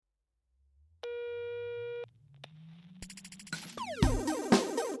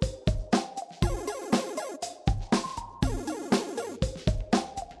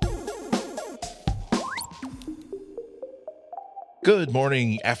Good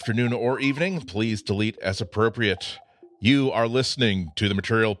morning, afternoon, or evening. Please delete as appropriate. You are listening to the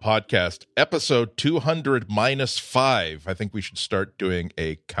Material Podcast, episode 200 minus 5. I think we should start doing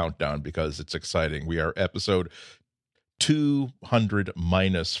a countdown because it's exciting. We are episode 200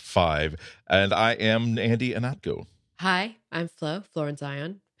 minus 5, and I am Andy Anatko. Hi, I'm Flo, Florence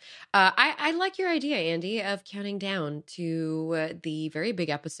Zion. I like your idea, Andy, of counting down to the very big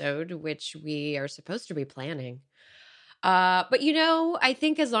episode, which we are supposed to be planning. But I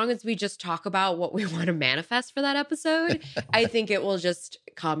think as long as we just talk about what we want to manifest for that episode, I think it will just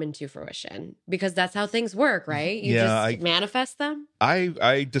come into fruition because that's how things work, right? You manifest them.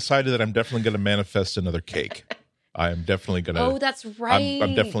 I decided that I'm definitely going to manifest another cake. I am definitely going to. Oh, that's right.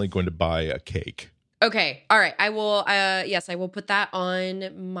 I'm definitely going to buy a cake. Okay. All right. I will. Yes, I will put that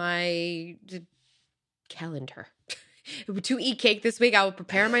on my calendar. To eat cake this week, I will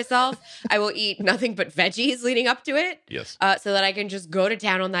prepare myself. I will eat nothing but veggies leading up to it. Yes. So that I can just go to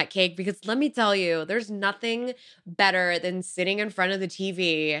town on that cake. Because let me tell you, there's nothing better than sitting in front of the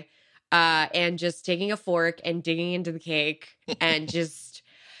TV and just taking a fork and digging into the cake and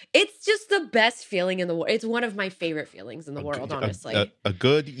it's just the best feeling in the world. It's one of my favorite feelings in the world, honestly. A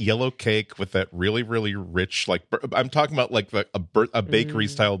good yellow cake with that really, really rich, I'm talking about like a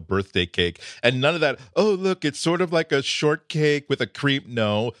bakery-style birthday cake. And none of that, oh, look, it's sort of like a shortcake with a cream.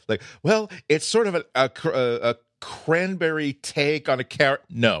 No. Like, well, it's sort of a cranberry take on a carrot.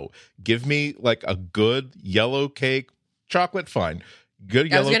 No. Give me like a good yellow cake. Chocolate, fine.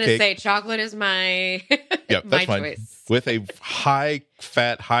 Good yellow cake. I was going to say chocolate is my yep, that's fine. Choice. With a high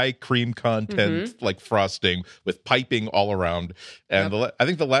fat, high cream content like frosting with piping all around. And I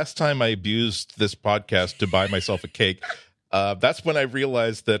think the last time I abused this podcast to buy myself a cake, that's when I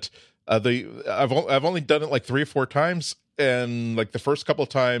realized that I've only done it like 3 or 4 times, and like the first couple of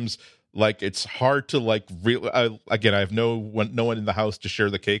times, like it's hard to like again, I have no one in the house to share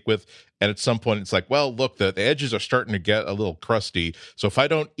the cake with, and at some point it's like, well, look, the edges are starting to get a little crusty, so if I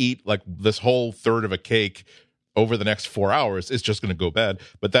don't eat like this whole third of a cake over the next 4 hours, it's just going to go bad.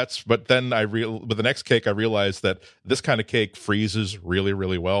 But then with the next cake I realized that this kind of cake freezes really,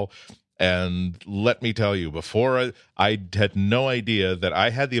 really well. And let me tell you, before I had no idea that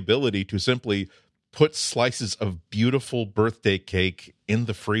I had the ability to simply put slices of beautiful birthday cake in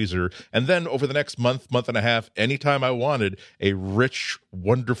the freezer, and then over the next month and a half, anytime I wanted, a rich,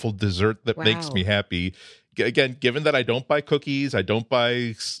 wonderful dessert that makes me happy. Again, given that I don't buy cookies, I don't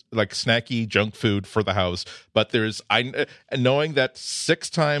buy like snacky junk food for the house, but knowing that 6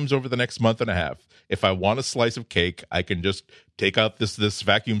 times over the next month and a half, if I want a slice of cake, I can just take out this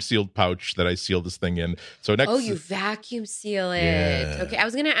vacuum sealed pouch that I seal this thing in. So you vacuum seal it. Yeah. Okay, I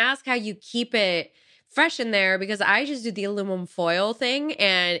was going to ask how you keep it fresh in there because I just do the aluminum foil thing,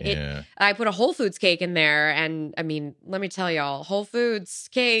 and I put a Whole Foods cake in there, and I mean, let me tell y'all, Whole Foods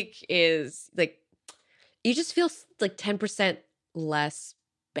cake is like, you just feel like 10% less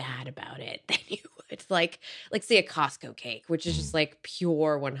bad about it than you would like say a Costco cake, which is just like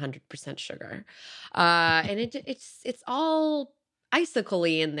pure 100% sugar, and it's all icicle-y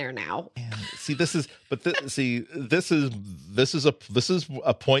in there now. And see, this is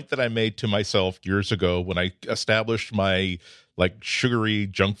a point that I made to myself years ago when I established my like sugary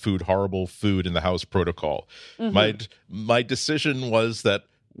junk food, horrible food in the house protocol. My decision was that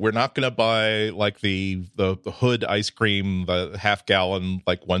we're not going to buy like the Hood ice cream, the half gallon,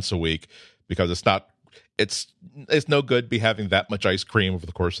 like once a week, because it's no good be having that much ice cream over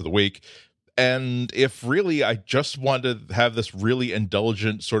the course of the week. And if really I just want to have this really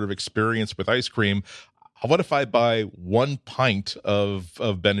indulgent sort of experience with ice cream, what if I buy 1 pint of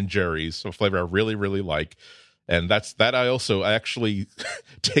Ben and Jerry's, a flavor I really, really like? And I actually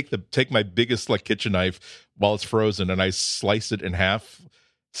take my biggest like kitchen knife while it's frozen and I slice it in half,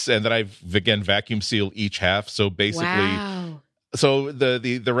 and then I again vacuum seal each half. So basically, so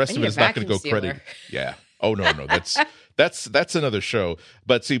the rest of it is not going to go credit. Yeah. Oh no, that's another show.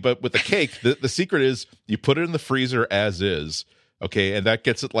 But with the cake, the secret is you put it in the freezer as is. Okay, and that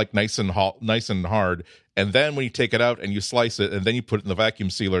gets it like nice and hard. And then when you take it out and you slice it, and then you put it in the vacuum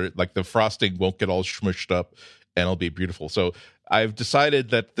sealer, like the frosting won't get all smushed up, and it'll be beautiful. So I've decided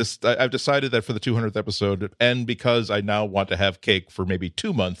that for the 200th episode, and because I now want to have cake for maybe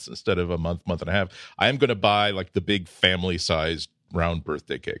 2 months instead of a month and a half, I am going to buy like the big family-sized round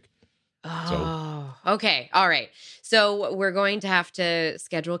birthday cake. Oh, so. Okay. All right. So we're going to have to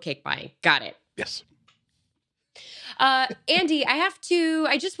schedule cake buying. Got it. Yes. Andy,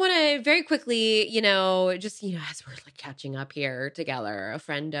 I just want to very quickly, as we're like catching up here together, a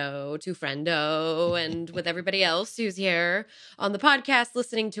friendo, two friendo, and with everybody else who's here on the podcast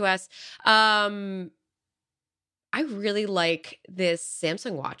listening to us. I really like this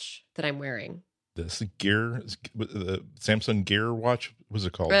Samsung watch that I'm wearing. This Gear, the Samsung Gear watch, what's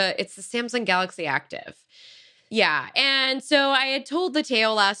it called? It's the Samsung Galaxy Active. Yeah. And so I had told the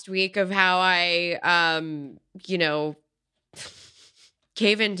tale last week of how I,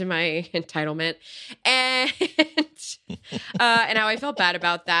 cave into my entitlement and and how I felt bad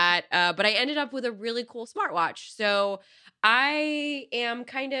about that. But I ended up with a really cool smartwatch. So I am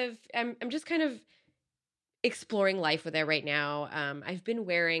I'm just kind of exploring life with it right now. I've been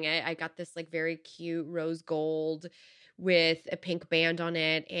wearing it. I got this like very cute rose gold with a pink band on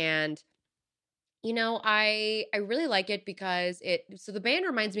it, and I really like it because so the band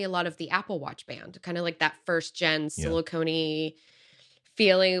reminds me a lot of the Apple Watch band, kind of like that first gen silicone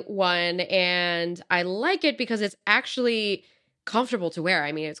feeling one, and I like it because it's actually comfortable to wear.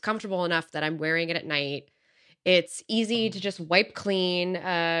 I mean, it's comfortable enough that I'm wearing it at night. It's easy to just wipe clean with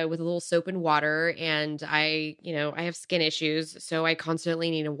a little soap and water. And I have skin issues, so I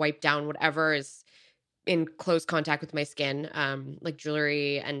constantly need to wipe down whatever is in close contact with my skin, like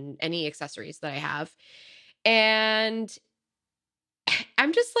jewelry and any accessories that I have. And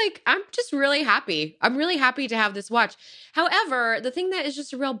I'm just really happy. I'm really happy to have this watch. However, the thing that is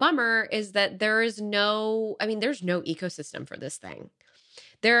just a real bummer is that there's no ecosystem for this thing.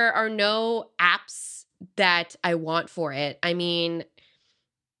 There are no apps that I want for it. I mean,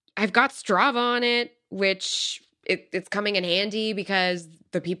 I've got Strava on it, which it's coming in handy because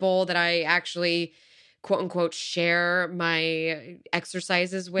the people that I actually quote unquote share my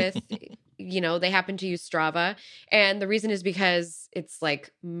exercises with, they happen to use Strava. And the reason is because it's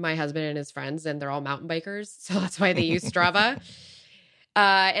like my husband and his friends, and they're all mountain bikers. So that's why they use Strava.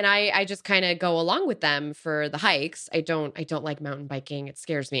 And I just kind of go along with them for the hikes. I don't like mountain biking. It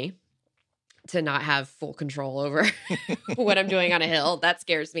scares me to not have full control over what I'm doing on a hill. That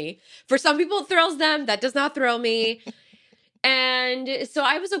scares me. For some people, it thrills them. That does not thrill me. And so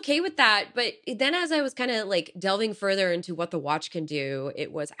I was okay with that. But then as I was kind of like delving further into what the watch can do,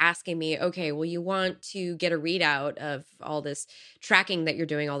 it was asking me, okay, well, you want to get a readout of all this tracking that you're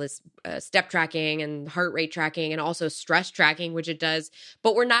doing, all this step tracking and heart rate tracking and also stress tracking, which it does.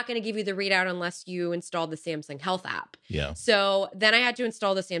 But we're not going to give you the readout unless you install the Samsung Health app. Yeah. So then I had to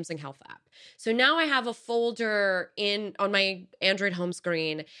install the Samsung Health app. So now I have a folder on my Android home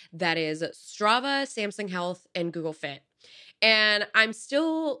screen that is Strava, Samsung Health, and Google Fit. And I'm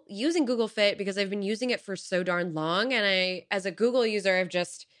still using Google Fit because I've been using it for so darn long. And as a Google user,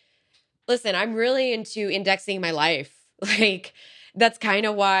 I'm really into indexing my life. Like, that's kind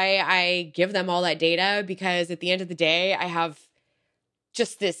of why I give them all that data, because at the end of the day, I have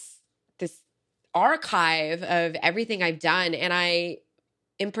just this archive of everything I've done. And I,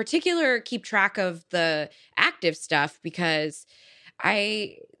 in particular, keep track of the active stuff because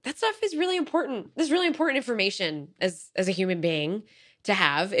that stuff is really important. This is really important information as a human being to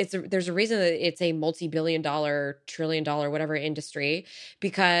have. There's a reason that it's a multi-billion-dollar, trillion-dollar, whatever industry,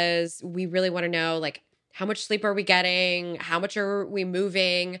 because we really want to know, like, how much sleep are we getting? How much are we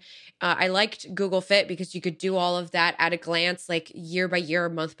moving? I liked Google Fit because you could do all of that at a glance, like year by year,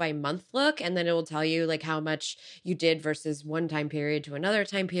 month by month look, and then it will tell you like how much you did versus one time period to another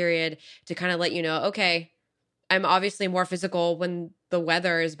time period to kind of let you know, okay, I'm obviously more physical when the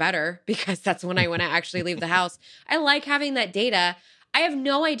weather is better because that's when I want to actually leave the house. I like having that data. I have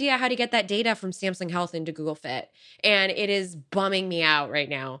no idea how to get that data from Samsung Health into Google Fit, and it is bumming me out right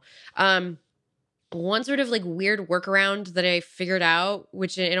now. One sort of like weird workaround that I figured out,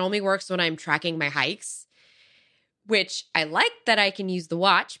 which it only works when I'm tracking my hikes, which I like that I can use the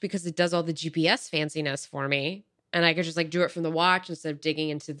watch because it does all the GPS fanciness for me. And I could just like do it from the watch instead of digging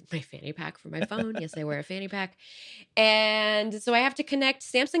into my fanny pack for my phone. Yes, I wear a fanny pack. And so I have to connect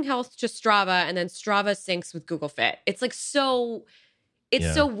Samsung Health to Strava, and then Strava syncs with Google Fit. It's like so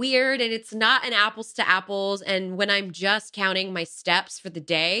weird, and it's not an apples to apples. And when I'm just counting my steps for the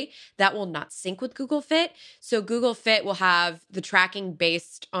day, that will not sync with Google Fit. So Google Fit will have the tracking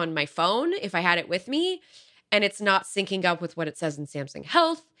based on my phone if I had it with me, and it's not syncing up with what it says in Samsung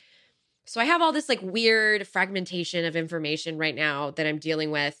Health. So I have all this like weird fragmentation of information right now that I'm dealing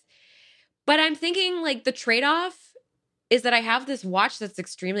with. But I'm thinking like the trade-off is that I have this watch that's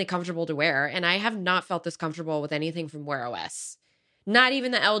extremely comfortable to wear, and I have not felt this comfortable with anything from Wear OS. Not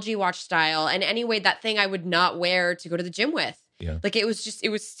even the LG watch style. And anyway, that thing I would not wear to go to the gym with. Yeah. Like it was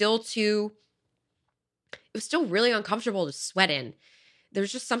still really uncomfortable to sweat in.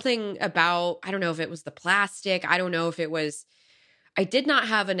 There's just something about, I don't know if it was the plastic. I don't know if it was, I did not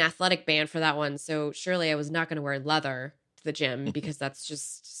have an athletic band for that one. So surely I was not going to wear leather to the gym because that's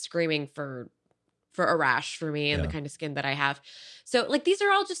just screaming for for a rash for me and the kind of skin that I have. So like these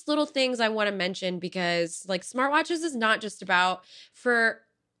are all just little things I want to mention because like smartwatches is not just about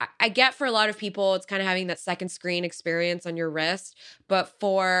I get for a lot of people it's kind of having that second screen experience on your wrist, but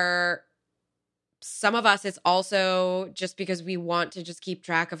for some of us it's also just because we want to just keep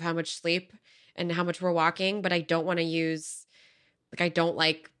track of how much sleep and how much we're walking, but I don't want to use I don't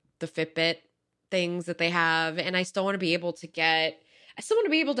like the Fitbit things that they have, and I still want to be able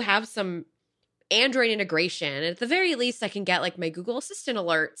to have some Android integration. And at the very least, I can get like my Google Assistant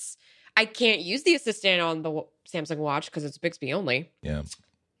alerts. I can't use the Assistant on the Samsung Watch because it's Bixby only. Yeah.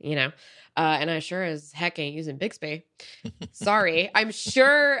 And I sure as heck ain't using Bixby. Sorry. I'm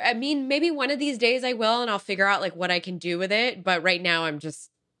sure, maybe one of these days I will, and I'll figure out like what I can do with it. But right now I'm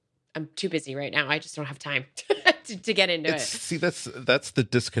too busy right now. I just don't have time to get into it. See, that's the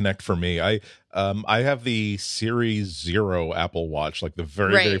disconnect for me. I have the Series 0 Apple Watch, like the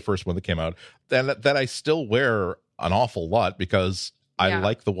very first one that came out, that I still wear an awful lot because I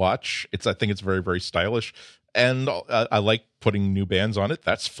like the watch. I think it's very, very stylish, and I like putting new bands on it.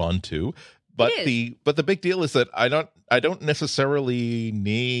 That's fun too. But the big deal is that I don't necessarily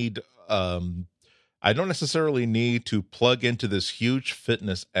need to plug into this huge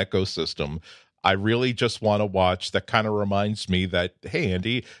fitness ecosystem. I really just want a watch that kind of reminds me that, hey,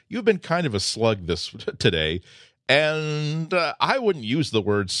 Andy, you've been kind of a slug today. And I wouldn't use the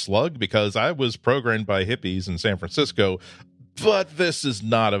word slug because I was programmed by hippies in San Francisco. But this is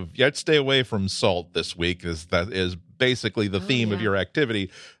not I'd stay away from salt this week. That is basically the theme of your activity.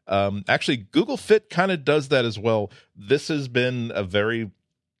 Actually, Google Fit kind of does that as well. This has been a very,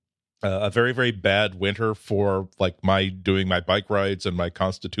 very bad winter for like doing my bike rides and my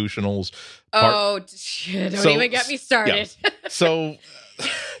constitutionals. Don't even get me started. Yeah. So,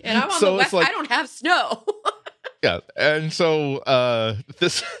 and I'm on the west. I don't have snow. Yeah, and so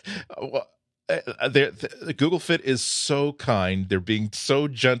this. Google Fit is so kind. They're being so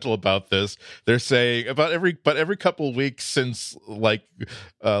gentle about this. They're saying every couple of weeks since like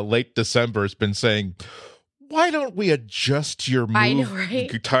late December, it's been saying, why don't we adjust your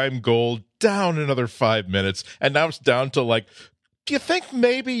time goal down another 5 minutes? And now it's down to like, do you think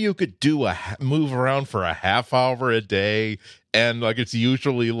maybe you could do move around for a half hour a day? And like it's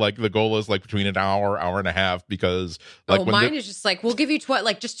usually like the goal is like between an hour and a half because like mine is just like we'll give you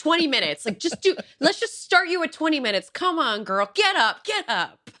just 20 minutes. Like let's just start you at 20 minutes. Come on, girl, get up.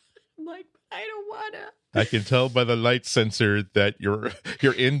 I'm like, I don't wanna. I can tell by the light sensor that you're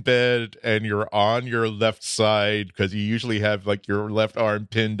in bed and you're on your left side because you usually have like your left arm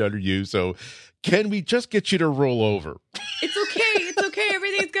pinned under you. So can we just get you to roll over? It's okay.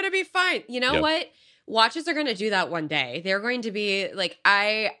 Everything's gonna be fine. You know what? Watches are going to do that one day. They're going to be like,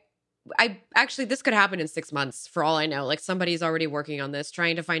 I actually, this could happen in 6 months for all I know. Like somebody's already working on this,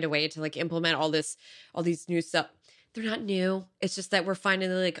 trying to find a way to like implement all these new stuff. They're not new. It's just that we're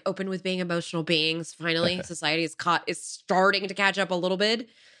finally like open with being emotional beings. Finally, society is starting to catch up a little bit.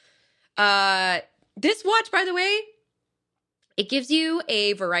 This watch, by the way, it gives you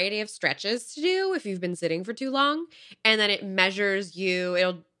a variety of stretches to do if you've been sitting for too long. And then it measures you.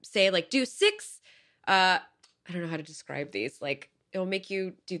 It'll say like do 6. I don't know how to describe these. Like it'll make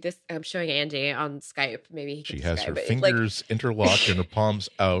you do this. I'm showing Andy on Skype. Maybe he can she has her it. fingers interlocked and her palms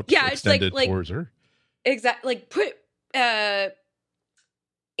out. Yeah, extended it's like towards her. Exactly. Like put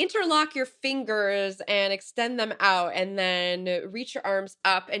interlock your fingers and extend them out, and then reach your arms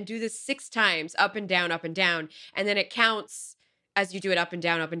up and do this 6 times, up and down, and then it counts as you do it up and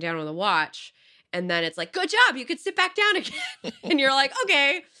down on the watch. And then it's like, good job. You could sit back down again. And you're like,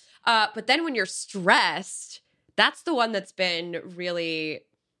 okay. But then when you're stressed, that's the one that's been really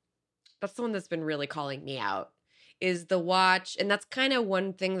calling me out is the watch. And that's kind of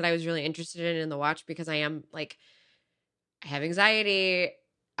one thing that I was really interested in the watch because I am like, I have anxiety.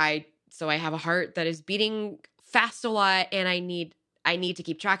 So I have a heart that is beating fast a lot. And I need to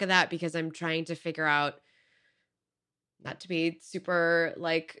keep track of that because I'm trying to figure out, not to be super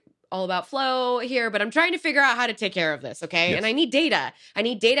like all about flow here, but I'm trying to figure out how to take care of this, okay? Yes. And I need data. I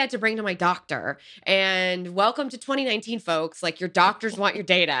need data to bring to my doctor. And welcome to 2019, folks. Like your doctors want your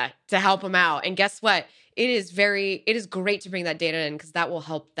data to help them out. And guess what? It is great to bring that data in because that will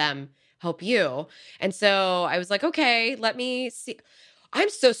help them help you. And so I was like, okay, let me see. I'm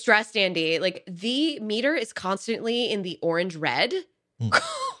so stressed, Andy. Like the meter is constantly in the orange red,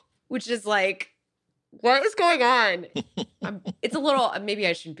 which is like, what is going on? It's a little, maybe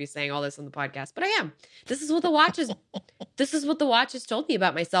I shouldn't be saying all this on the podcast, but I am. This is what the watch has told me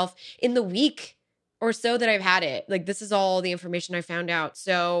about myself in the week or so that I've had it. Like this is all the information I found out.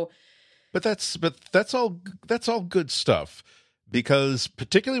 So, but that's all good stuff because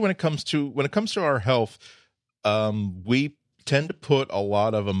particularly when it comes to our health, we tend to put a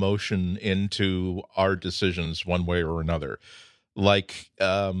lot of emotion into our decisions one way or another. Like,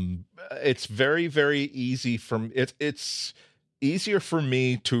 it's very, very easy it's easier for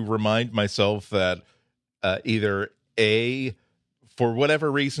me to remind myself that either for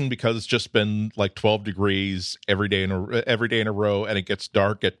whatever reason, because it's just been like 12 degrees every day in a row, and it gets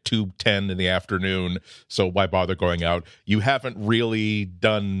dark at 2:10 in the afternoon, so why bother going out? You haven't really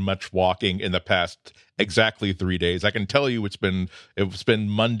done much walking in the past exactly 3 days. I can tell you it's been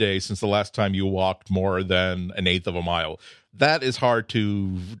Monday since the last time you walked more than an eighth of a mile. That is hard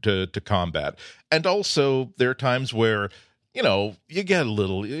to combat. And also, there are times where, you get a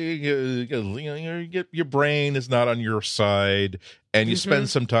little, your brain is not on your side, and you spend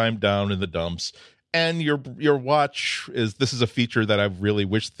some time down in the dumps, and your watch this is a feature that I really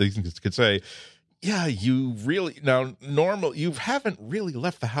wish things could say. Yeah, you haven't really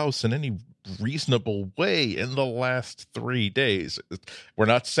left the house in any reasonable way in the last 3 days. We're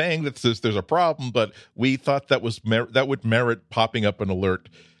not saying that there's a problem, but we thought that would merit popping up an alert.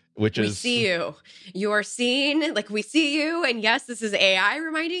 We see you. You are seen, like we see you. And yes, this is AI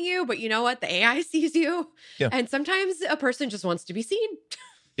reminding you, but you know what? The AI sees you. Yeah. And sometimes a person just wants to be seen.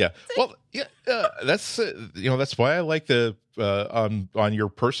 Yeah. Well, yeah. That's why I like the on your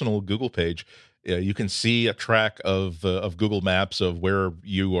personal Google page. You can see a track of Google Maps of where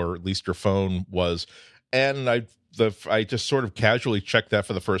you, or at least your phone, was, and I just sort of casually checked that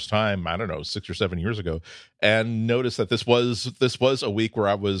for the first time, I don't know, 6 or 7 years ago, and noticed that this was a week where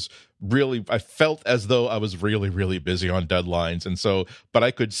I felt as though I was really, really busy on deadlines. And so, but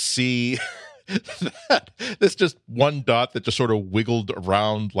I could see this just one dot that just sort of wiggled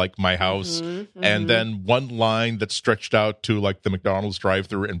around like my house, and then one line that stretched out to like the McDonald's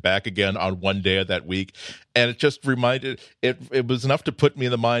drive-thru and back again on one day of that week. And it just reminded it was enough to put me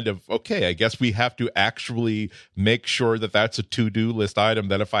in the mind of, okay, I guess we have to actually make sure that that's a to-do list item,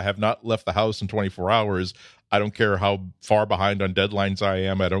 that if I have not left the house in 24 hours, I don't care how far behind on deadlines I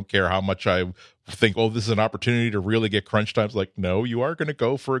am. I don't care how much I think, oh, this is an opportunity to really get crunch times. Like, no, you are going to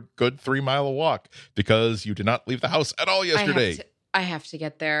go for a good 3-mile walk because you did not leave the house at all yesterday. I have to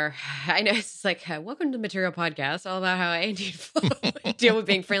get there. I know it's like, welcome to the Material Podcast, all about how Andy and Flo deal with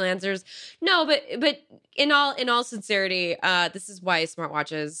being freelancers. No, but in all sincerity, this is why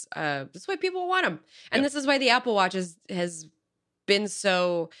smartwatches, this is why people want them. And This is why the Apple Watch has been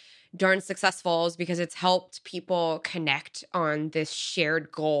so darn successful, is because it's helped people connect on this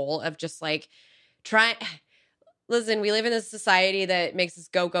shared goal of just like listen, we live in this society that makes us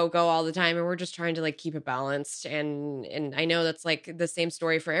go all the time, and we're just trying to like keep it balanced. And I know that's like the same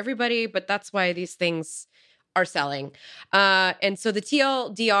story for everybody, but that's why these things are selling. And so the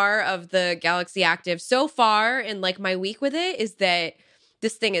TLDR of the Galaxy Active so far in like my week with it is that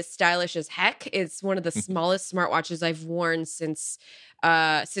this thing is stylish as heck. It's one of the smallest smartwatches I've worn since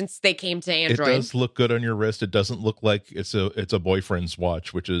they came to Android. It does look good on your wrist. It doesn't look like it's a boyfriend's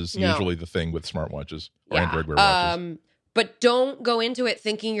watch, which is usually the thing with smartwatches or Android Wear watches. But don't go into it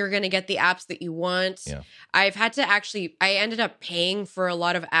thinking you're going to get the apps that you want. Yeah. I've had to I ended up paying for a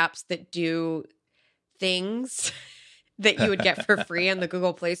lot of apps that do things that you would get for free on the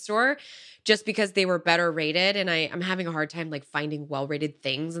Google Play Store, just because they were better rated, and I'm having a hard time like finding well-rated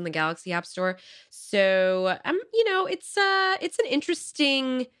things in the Galaxy App Store. So it's an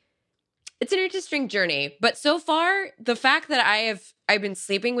interesting journey. But so far, the fact that I've been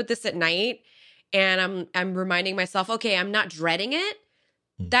sleeping with this at night, and I'm reminding myself, okay, I'm not dreading it.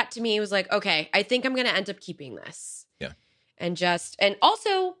 That to me was like, okay, I think I'm going to end up keeping this. Yeah. And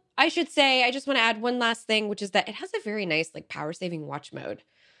also, I should say, I just want to add one last thing, which is that it has a very nice like power saving watch mode.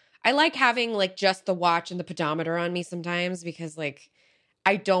 I like having like just the watch and the pedometer on me sometimes, because like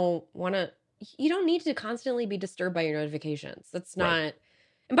you don't need to constantly be disturbed by your notifications. That's not. Right.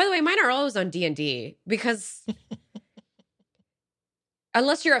 And by the way, mine are always on D&D, because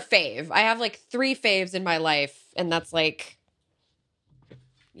unless you're a fave, I have like 3 faves in my life, and that's like,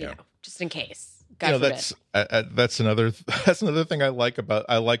 you know, just in case. That's another thing I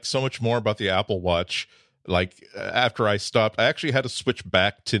like so much more about the Apple Watch. Like after I stopped, I actually had to switch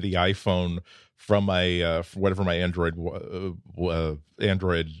back to the iPhone from my whatever my Android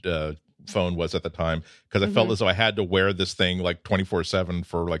phone was at the time, because I felt as though I had to wear this thing like 24/7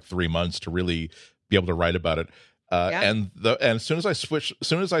 for like 3 months to really be able to write about it. And as soon as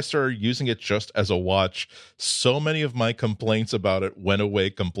I started using it just as a watch, so many of my complaints about it went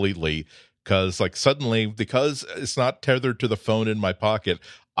away completely. Because like suddenly, because it's not tethered to the phone in my pocket,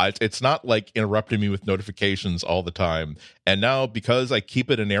 It's not like interrupting me with notifications all the time. And now, because I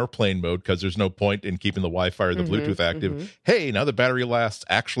keep it in airplane mode, because there's no point in keeping the Wi-Fi or the Bluetooth active, hey, now the battery lasts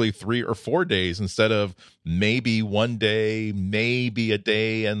actually 3 or 4 days instead of maybe 1 day, maybe a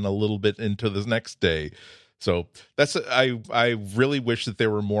day, and a little bit into the next day. So that's I really wish that there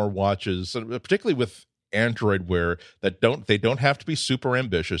were more watches, particularly with Android Wear, that they don't have to be super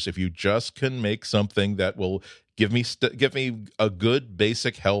ambitious. If you just can make something that will give me a good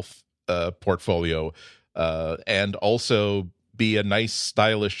basic health portfolio, and also be a nice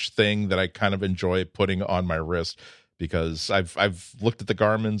stylish thing that I kind of enjoy putting on my wrist. Because I've looked at the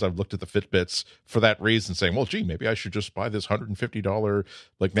Garmin's, I've looked at the Fitbits for that reason, saying, well, gee, maybe I should just buy this $150.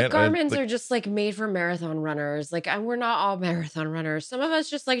 Like, man, Garmin's are just like made for marathon runners. Like, we're not all marathon runners. Some of us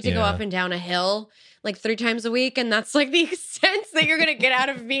just like to go up and down a hill like 3 times a week, and that's like the extent that you're gonna get out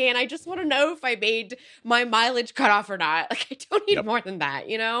of me. And I just want to know if I made my mileage cutoff or not. Like, I don't need more than that,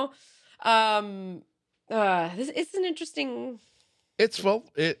 you know. This is an interesting. It's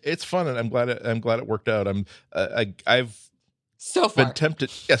fun, and I'm glad it worked out. I've so far been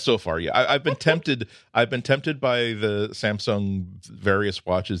tempted. Yeah, so far, yeah. I've been tempted. I've been tempted by the Samsung various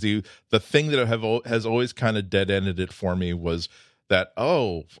watches. The thing that has always kind of dead ended it for me was that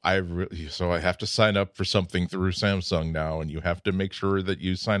so I have to sign up for something through Samsung now, and you have to make sure that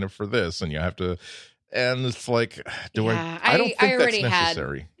you sign up for this, and you have to, and it's like, I don't think that's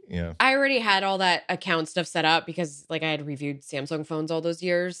necessary. Yeah. I already had all that account stuff set up because like I had reviewed Samsung phones all those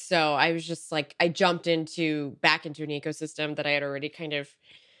years. So I was just like, I jumped back into an ecosystem that I had already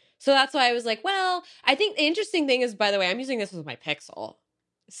so that's why I was like, well, I think the interesting thing is, by the way, I'm using this with my Pixel.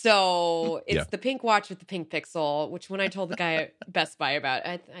 So it's the pink watch with the pink Pixel, which when I told the guy at Best Buy about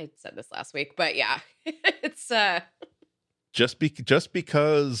it, I said this last week, but yeah, it's just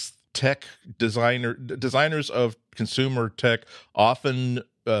because tech designers of consumer tech often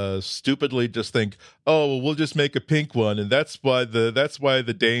stupidly just think, oh, well, we'll just make a pink one, and that's why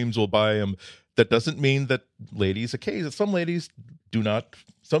the dames will buy them. That doesn't mean that some ladies do not.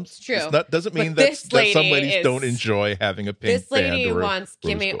 Doesn't mean that some ladies don't enjoy having a pink. This lady wants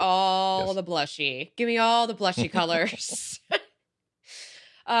give me all the blushy colors.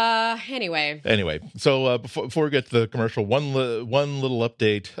 Anyway, so before we get to the commercial, one little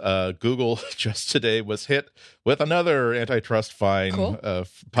update. Google just today was hit with another antitrust fine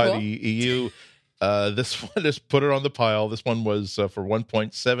by the EU. This one, just put it on the pile. This one was for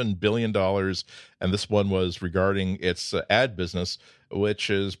 $1.7 billion, and this one was regarding its ad business, which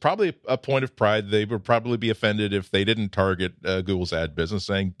is probably a point of pride. They would probably be offended if they didn't target Google's ad business,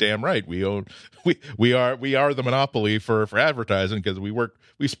 saying, "Damn right, we are the monopoly for advertising because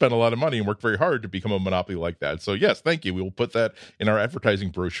we spent a lot of money and worked very hard to become a monopoly like that." So yes, thank you. We will put that in our advertising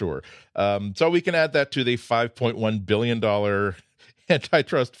brochure. So we can add that to the $5.1 billion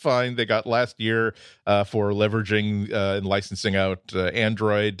antitrust fine they got last year for leveraging and licensing out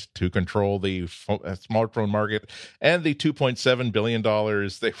Android to control the smartphone market, and the $2.7 billion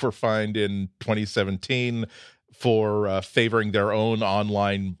they were fined in 2017 for favoring their own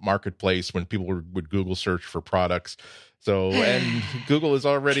online marketplace when people would Google search for products. So, and Google is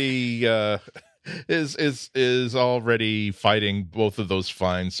already is already fighting both of those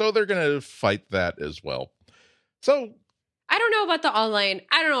fines, so they're going to fight that as well. So I don't know about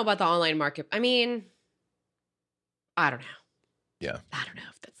the online market. I mean, I don't know. Yeah. I don't know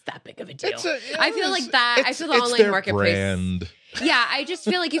if that's that big of a deal. I feel like that. I feel the online marketplace. Brand. Yeah, I just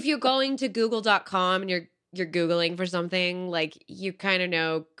feel like if you're going to google.com and you're Googling for something, like you kind of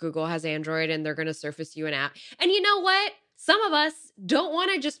know Google has Android and they're going to surface you an app. And you know what? Some of us don't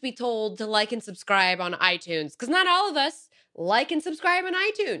want to just be told to like and subscribe on iTunes, because not all of us like and subscribe on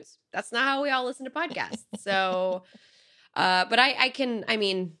iTunes. That's not how we all listen to podcasts. So... but I'm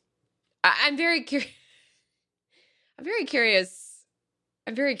very curious.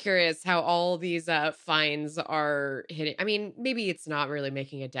 I'm very curious how all these fines are hitting. I mean, maybe it's not really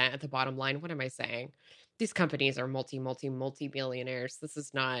making a dent at the bottom line. What am I saying? These companies are multi-billionaires. This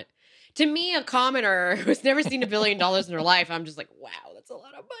is not, to me, a commoner who's never seen $1 billion in her life. I'm just like, wow, that's a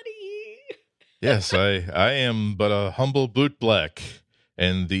lot of money. Yes, I am but a humble bootblack,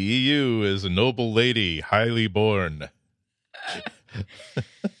 and the EU is a noble lady, highly born.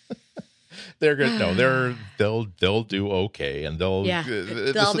 They're good. No, they'll do okay, and they'll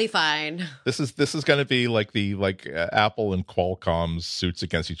be fine. This is going to be like Apple and Qualcomm's suits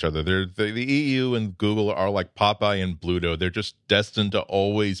against each other. The EU and Google are like Popeye and Bluto. They're just destined to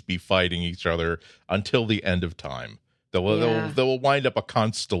always be fighting each other until the end of time. They'll wind up a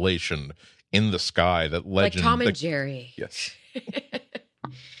constellation in the sky that legend, like Tom and Jerry. Yes.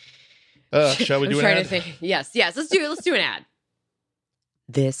 Shall we do an ad? Yes. Let's do an ad.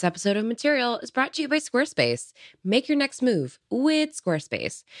 This episode of Material is brought to you by Squarespace. Make your next move with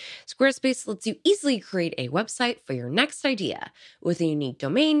Squarespace. Squarespace lets you easily create a website for your next idea with a unique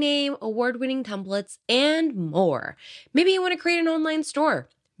domain name, award-winning templates, and more. Maybe you want to create an online store.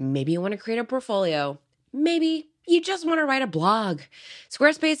 Maybe you want to create a portfolio. Maybe you just want to write a blog.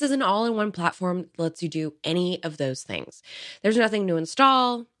 Squarespace is an all-in-one platform that lets you do any of those things. There's nothing to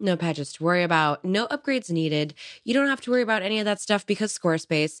install, no patches to worry about, no upgrades needed. You don't have to worry about any of that stuff because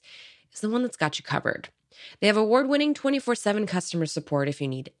Squarespace is the one that's got you covered. They have award-winning 24/7 customer support if you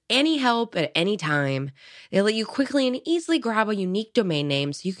need any help at any time. They let you quickly and easily grab a unique domain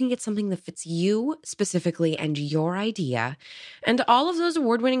name so you can get something that fits you specifically and your idea. And all of those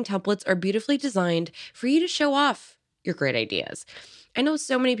award-winning templates are beautifully designed for you to show off your great ideas. I know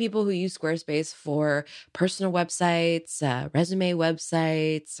so many people who use Squarespace for personal websites, resume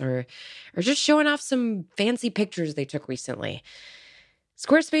websites, or just showing off some fancy pictures they took recently.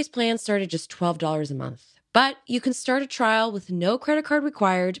 Squarespace plans start at just $12 a month. But you can start a trial with no credit card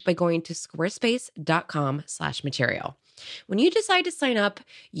required by going to squarespace.com/material. When you decide to sign up,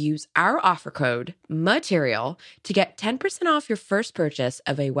 use our offer code MATERIAL to get 10% off your first purchase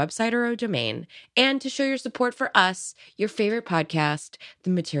of a website or a domain and to show your support for us, your favorite podcast, The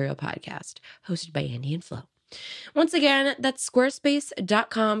Material Podcast, hosted by Andy and Flo. Once again, that's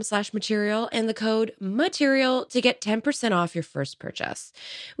squarespace.com/material and the code MATERIAL to get 10% off your first purchase.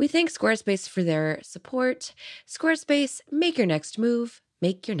 We thank Squarespace for their support. Squarespace, make your next move,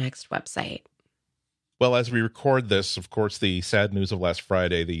 make your next website. Well, as we record this, of course, the sad news of last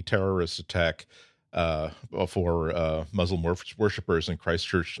Friday, the terrorist attack for Muslim worshippers in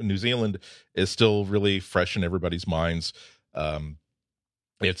Christchurch, New Zealand, is still really fresh in everybody's minds.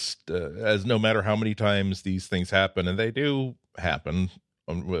 It's as no matter how many times these things happen, and they do happen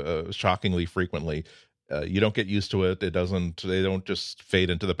shockingly frequently, you don't get used to it. They don't just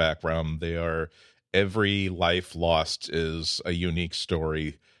fade into the background. Every life lost is a unique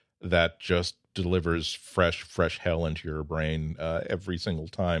story that just delivers fresh hell into your brain every single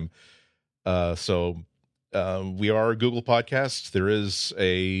time. So we are a Google podcast. There is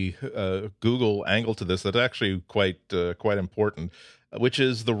a Google angle to this that's actually quite important, which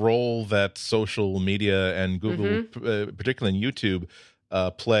is the role that social media and Google, particularly in YouTube,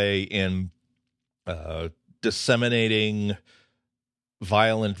 play in disseminating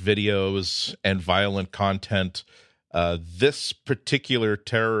violent videos and violent content. This particular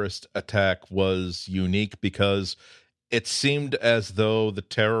terrorist attack was unique because it seemed as though the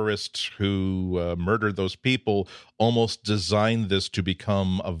terrorists who murdered those people almost designed this to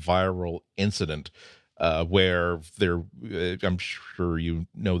become a viral incident. Where I'm sure you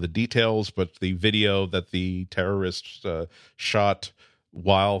know the details, but the video that the terrorist shot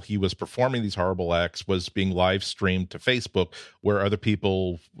while he was performing these horrible acts was being live streamed to Facebook, where other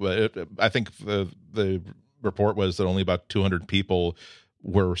people, I think the report was that only about 200 people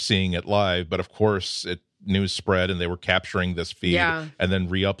were seeing it live, but of course news spread and they were capturing this feed and then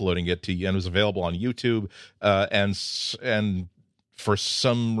re-uploading it and it was available on YouTube, and for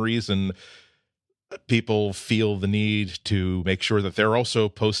some reason people feel the need to make sure that they're also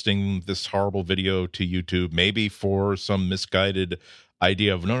posting this horrible video to YouTube, maybe for some misguided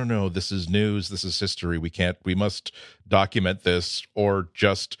idea of no, this is news, this is history, we must document this, or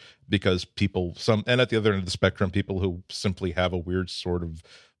just because and at the other end of the spectrum, people who simply have a weird sort of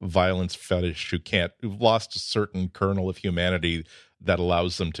violence fetish, who've lost a certain kernel of humanity that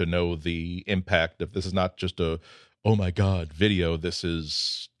allows them to know the impact of this is not just a oh my god video, this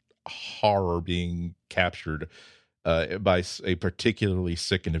is horror being captured by a particularly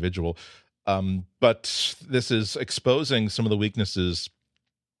sick individual. But this is exposing some of the weaknesses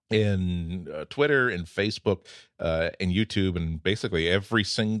in Twitter and Facebook and YouTube and basically every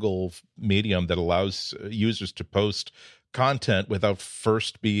single medium that allows users to post content without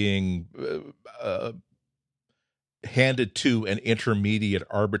first being handed to an intermediate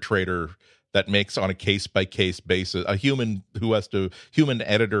arbitrator that makes on a case-by-case basis, a human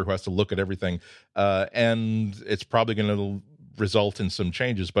editor who has to look at everything. And it's probably going to result in some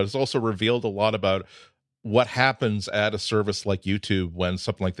changes, but it's also revealed a lot about what happens at a service like YouTube when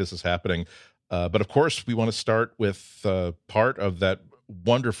something like this is happening. But of course, we want to start with part of that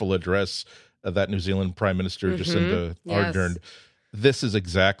wonderful address that New Zealand Prime Minister Jacinda Ardern. This is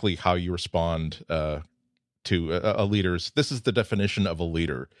exactly how you respond to a leader's. This is the definition of a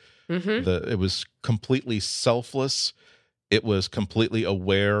leader. It was completely selfless. It was completely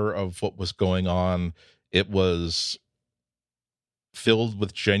aware of what was going on. It was filled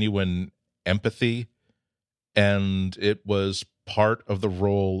with genuine empathy, and it was part of the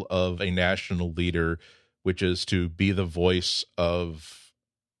role of a national leader, which is to be the voice of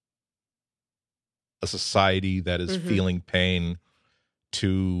a society that is feeling pain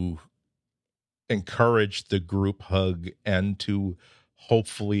to encourage the group hug and to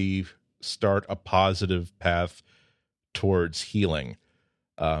hopefully start a positive path towards healing.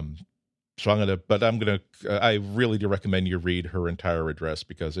 I really do recommend you read her entire address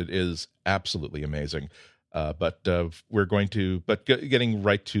because it is absolutely amazing. Getting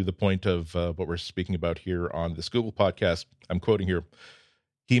right to the point of what we're speaking about here on this Google podcast, I'm quoting here.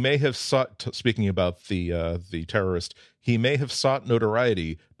 He may have sought, speaking about the terrorist, he may have sought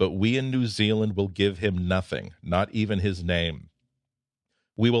notoriety, but we in New Zealand will give him nothing, not even his name.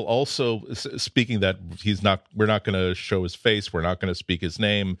 We will also, speaking that we're not going to show his face, we're not going to speak his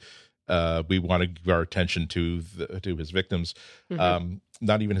name. We want to give our attention to his victims,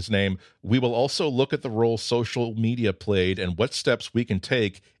 not even his name. We will also look at the role social media played and what steps we can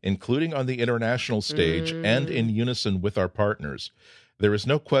take, including on the international stage and in unison with our partners. There is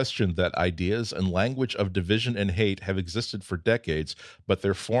no question that ideas and language of division and hate have existed for decades, but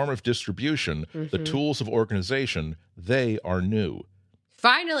their form of distribution, the tools of organization, they are new.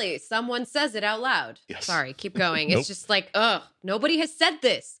 Finally, someone says it out loud. Yes. Sorry, keep going. It's just like, nobody has said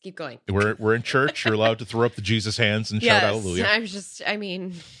this. Keep going. We're in church. You're allowed to throw up the Jesus hands and shout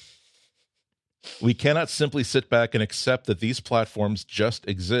hallelujah. We cannot simply sit back and accept that these platforms just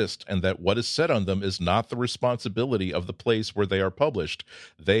exist and that what is said on them is not the responsibility of the place where they are published.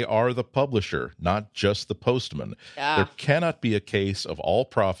 They are the publisher, not just the postman. There cannot be a case of all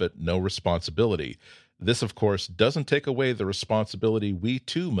profit, no responsibility. This, of course, doesn't take away the responsibility we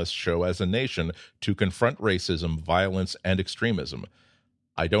too must show as a nation to confront racism, violence, and extremism.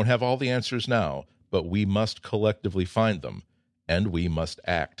 I don't have all the answers now, but we must collectively find them, and we must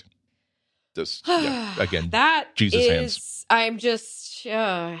act. Again, that Jesus hands. I'm just,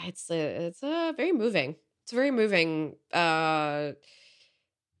 it's very moving. It's very moving. I'm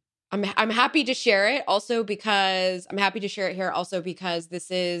happy to share it also because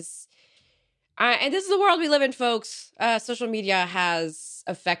this is, and this is the world we live in, folks. Social media has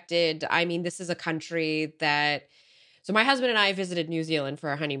affected, this is a country that, so my husband and I visited New Zealand for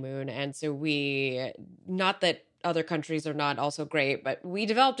our honeymoon. And so not that other countries are not also great, but we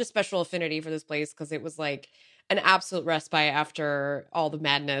developed a special affinity for this place because it was like an absolute respite after all the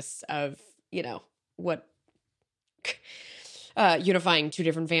madness of, what unifying two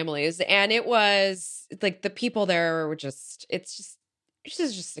different families. And it was like the people there were just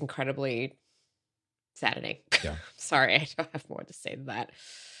incredibly saddening. Yeah. Sorry, I don't have more to say than that.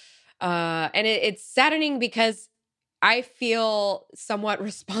 And it's saddening because I feel somewhat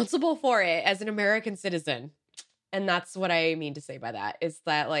responsible for it as an American citizen. And that's what I mean to say by that, is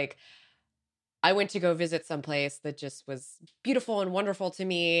that, like, I went to go visit someplace that just was beautiful and wonderful to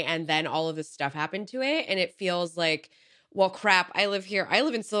me, and then all of this stuff happened to it, and it feels like, well, crap, I live here. I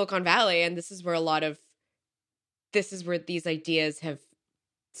live in Silicon Valley, and this is where these ideas have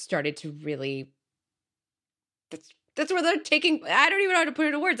started to really, that's where they're taking, I don't even know how to put it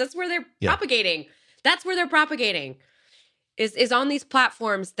into words. That's where they're propagating. That's where they're propagating, is on these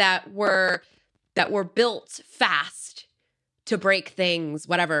platforms that were built fast to break things,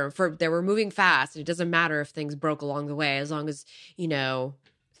 whatever. They were moving fast. It doesn't matter if things broke along the way, as long as,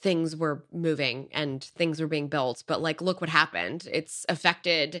 things were moving and things were being built. But, like, look what happened. It's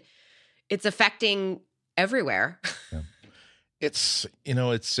affecting everywhere. Yeah. It's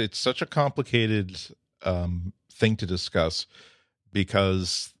such a complicated thing to discuss,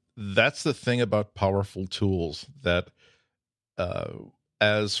 because that's the thing about powerful tools, that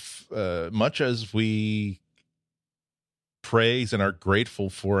as much as we praise and are grateful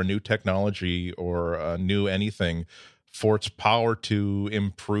for a new technology or a new anything for its power to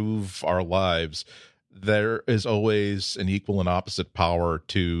improve our lives, there is always an equal and opposite power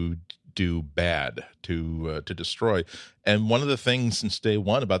to do bad, to destroy. And one of the things since day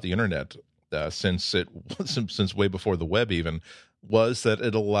one about the internet, since way before the web even, was that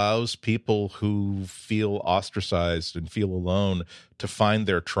it allows people who feel ostracized and feel alone to find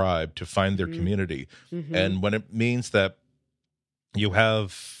their tribe, to find their community. Mm-hmm. And when it means that you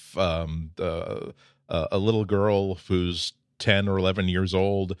have a little girl who's 10 or 11 years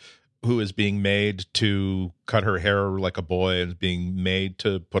old who is being made to cut her hair like a boy and being made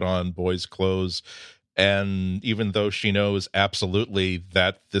to put on boys' clothes, and even though she knows absolutely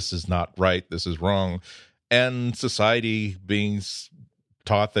that this is not right, this is wrong, and society being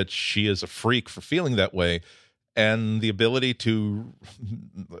taught that she is a freak for feeling that way, and the ability to,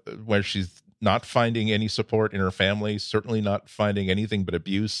 where she's not finding any support in her family, certainly not finding anything but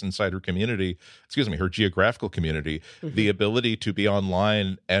abuse inside her community, her geographical community, the ability to be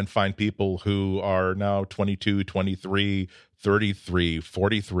online and find people who are now 22, 23, 33,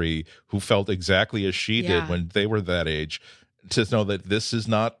 43, who felt exactly as she did when they were that age, to know that this is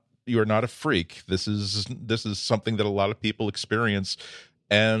not, you're not a freak. This is something that a lot of people experience,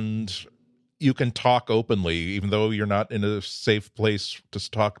 and you can talk openly, even though you're not in a safe place to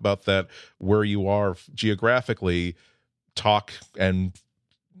talk about that where you are geographically. Talk, and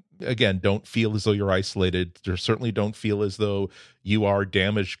again, don't feel as though you're isolated. Certainly don't feel as though you are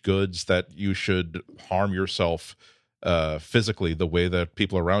damaged goods, that you should harm yourself physically the way that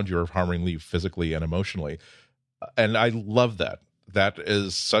people around you are harming you physically and emotionally. And I love that. That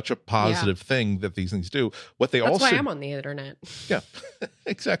is such a positive thing that these things do. That's why I'm on the internet. Yeah,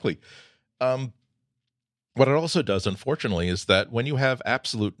 exactly. What it also does, unfortunately, is that when you have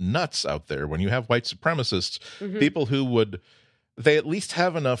absolute nuts out there, when you have white supremacists, people who they at least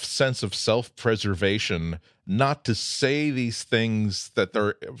have enough sense of self-preservation not to say these things that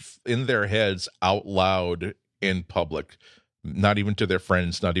they're in their heads out loud in public, not even to their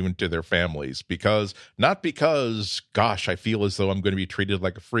friends, not even to their families, not because, gosh, I feel as though I'm going to be treated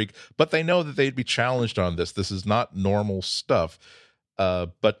like a freak, but they know that they'd be challenged on this. This is not normal stuff.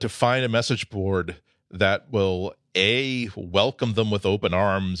 But to find a message board that will, welcome them with open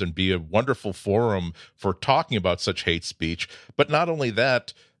arms and be a wonderful forum for talking about such hate speech, but not only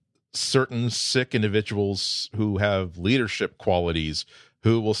that, certain sick individuals who have leadership qualities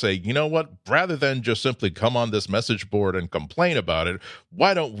who will say, you know what, rather than just simply come on this message board and complain about it,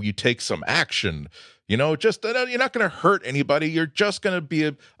 why don't you take some action? You're not going to hurt anybody. You're just going to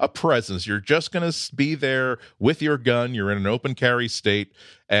be a presence. You're just going to be there with your gun. You're in an open carry state,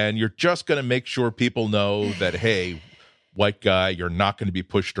 and you're just going to make sure people know that, hey, white guy, you're not going to be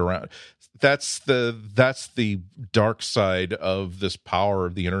pushed around. That's the dark side of this power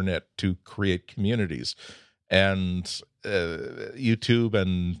of the internet to create communities. And YouTube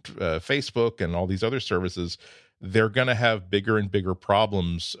and Facebook and all these other services, they're going to have bigger and bigger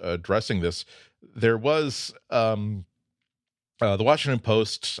problems addressing this. There was the Washington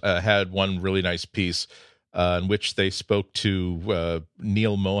Post had one really nice piece in which they spoke to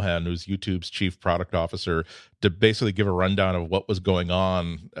Neil Mohan, who's YouTube's chief product officer, to basically give a rundown of what was going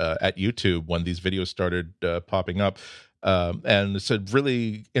on at YouTube when these videos started popping up. And it's a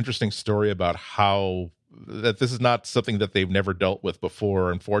really interesting story about how that this is not something that they've never dealt with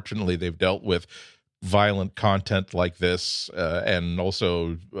before. Unfortunately, they've dealt with violent content like this, and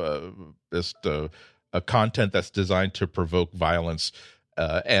also just a content that's designed to provoke violence,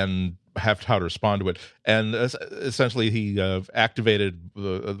 and have how to respond to it. And essentially, he activated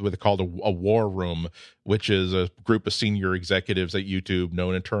what they called a war room, which is a group of senior executives at YouTube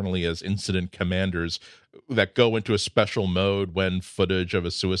known internally as incident commanders that go into a special mode when footage of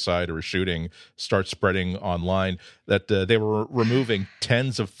a suicide or a shooting starts spreading online. That they were removing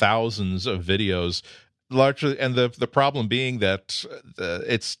tens of thousands of videos, largely, and the problem being that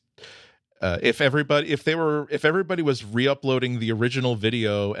it's. If everybody was re-uploading the original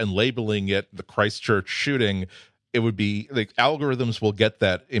video and labeling it the Christchurch shooting, it would be like algorithms will get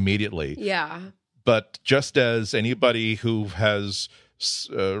that immediately. Yeah. But just as anybody who has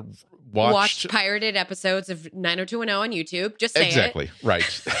watched pirated episodes of 90210 on YouTube, just say exactly it.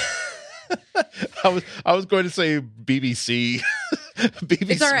 Right. I was going to say BBC.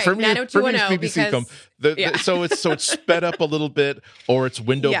 BBC, it's all right. For me, 90210 because so it's sped up a little bit, or it's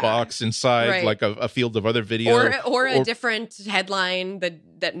window box inside like a field of other video, or a different headline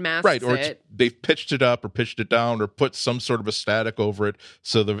that masks or it. They've pitched it up or pitched it down or put some sort of a static over it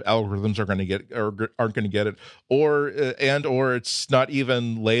so the algorithms are going to get or aren't going to get it, or it's not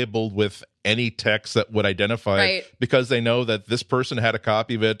even labeled with any text that would identify it, because they know that this person had a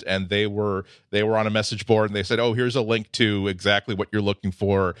copy of it and they were on a message board and they said, oh, here's a link to exactly what you're looking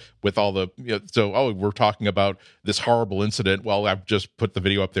for with all the we're talking about this horrible incident. Well, I've just put the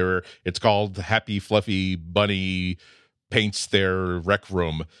video up there. It's called Happy Fluffy Bunny Paints Their Rec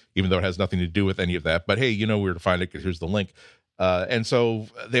Room, even though it has nothing to do with any of that. But hey, where to find it, because here's the link. And so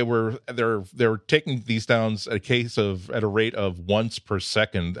they're taking these down at a rate of once per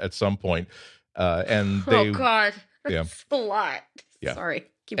second at some point. And they, oh God, yeah, that's a lot. Yeah. Sorry.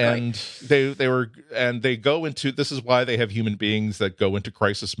 And they go into, this is why they have human beings that go into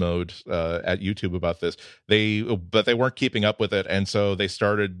crisis mode at YouTube about this. But they weren't keeping up with it, and so they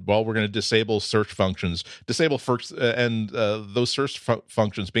started, we're going to disable search functions, those search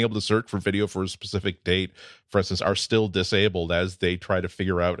functions, being able to search for video for a specific date, for instance, are still disabled as they try to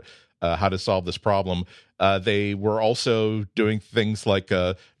figure out how to solve this problem. They were also doing things like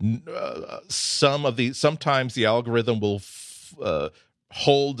sometimes the algorithm will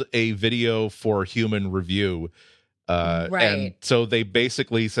hold a video for human review. And so they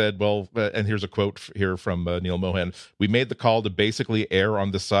basically said, well, and here's a quote here from Neil Mohan: "We made the call to basically err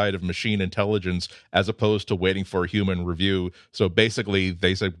on the side of machine intelligence as opposed to waiting for a human review." So basically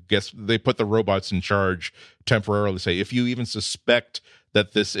they said, guess they put the robots in charge temporarily, say, if you even suspect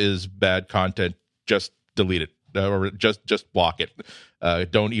that this is bad content, just delete it, or just block it.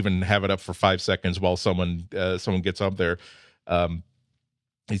 Don't even have it up for 5 seconds while someone gets up there.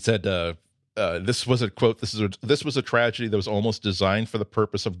 He said, this was a quote, this was a tragedy that was almost designed for the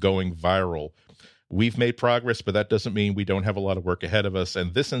purpose of going viral. We've made progress, but that doesn't mean we don't have a lot of work ahead of us.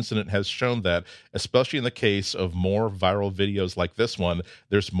 And this incident has shown that, especially in the case of more viral videos like this one,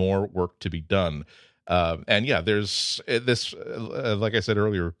 there's more work to be done. And yeah, there's this, like I said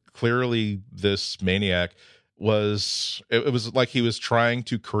earlier, clearly this maniac it was like he was trying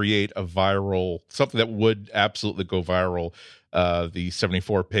to create something that would absolutely go viral. The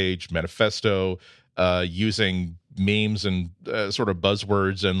 74-page manifesto, using memes and sort of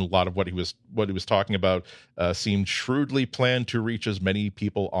buzzwords, and a lot of what he was talking about seemed shrewdly planned to reach as many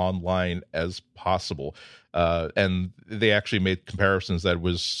people online as possible. And they actually made comparisons that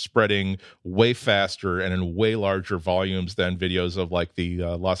was spreading way faster and in way larger volumes than videos of like the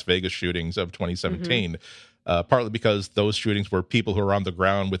Las Vegas shootings of 2017. Partly because those shootings were people who are on the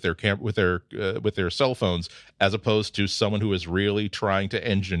ground with their cell phones, as opposed to someone who is really trying to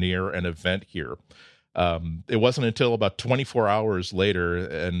engineer an event here. It wasn't until about 24 hours later,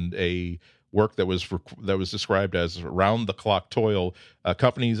 and a work that was described as round-the-clock toil,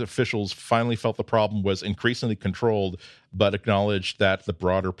 company's officials finally felt the problem was increasingly controlled, but acknowledged that the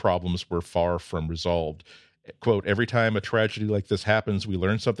broader problems were far from resolved. Quote, "Every time a tragedy like this happens, we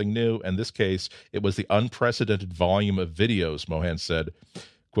learn something new. In this case, it was the unprecedented volume of videos," Mohan said.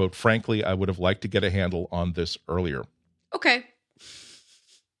 Quote, "Frankly, I would have liked to get a handle on this earlier." Okay.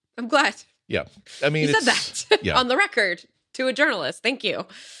 I'm glad. Yeah. I mean, you said that on the record to a journalist. Thank you.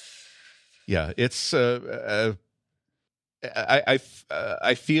 Yeah. It's, I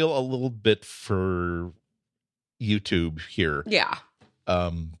feel a little bit for YouTube here. Yeah.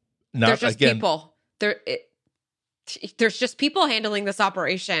 There's just people. There's just people handling this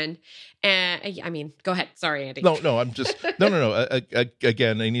operation, and I mean, go ahead. Sorry, Andy. No. I'm just no.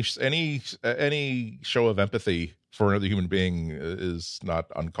 Again, any show of empathy for another human being is not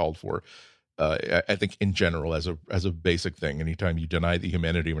uncalled for. I think in general, as a basic thing, anytime you deny the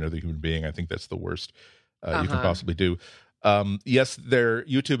humanity of another human being, I think that's the worst you can possibly do. Yes,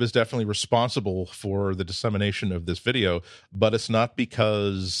 YouTube is definitely responsible for the dissemination of this video, but it's not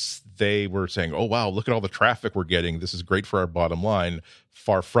because they were saying, "Oh wow, look at all the traffic we're getting. This is great for our bottom line."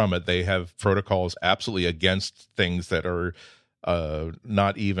 Far from it. They have protocols absolutely against things that are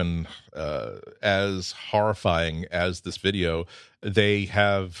not even as horrifying as this video. They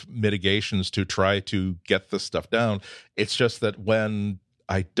have mitigations to try to get this stuff down. It's just that when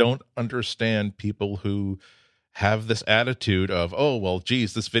I don't understand people who have this attitude of, "Oh, well,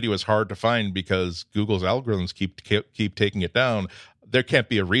 geez, this video is hard to find because Google's algorithms keep taking it down." There can't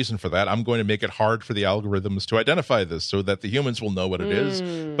be a reason for that. I'm going to make it hard for the algorithms to identify this so that the humans will know what it is,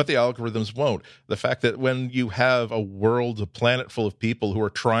 but the algorithms won't. The fact that when you have a planet full of people who are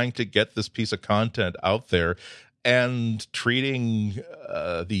trying to get this piece of content out there and treating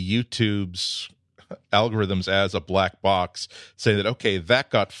the YouTube's algorithms as a black box, saying that, okay, that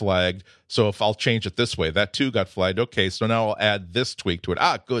got flagged, so if I'll change it this way, that too got flagged, okay, so now I'll add this tweak to it.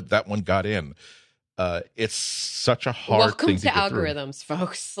 Good, that one got in. It's such a hard thing to get algorithms, through.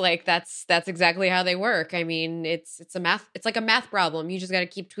 Folks. Like that's exactly how they work. I mean, it's like a math problem. You just got to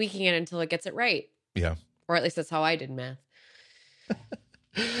keep tweaking it until it gets it right. Yeah, or at least that's how I did math.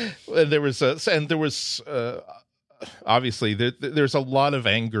 There was obviously there's a lot of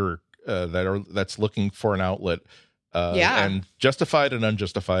anger that's looking for an outlet, and justified and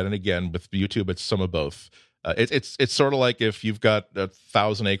unjustified. And again, with YouTube, it's some of both. It's sort of like if you've got a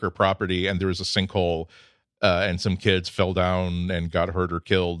 1,000-acre property and there's a sinkhole, and some kids fell down and got hurt or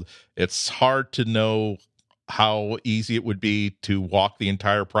killed. It's hard to know how easy it would be to walk the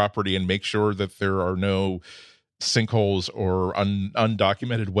entire property and make sure that there are no sinkholes or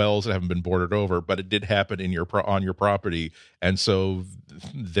undocumented wells that haven't been boarded over, but it did happen on your property, and so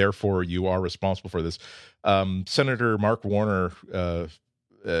therefore you are responsible for this. Senator Mark Warner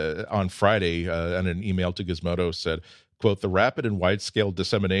on Friday in an email to Gizmodo said, quote, "The rapid and wide-scale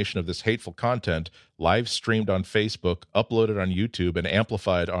dissemination of this hateful content, live streamed on Facebook, uploaded on YouTube, and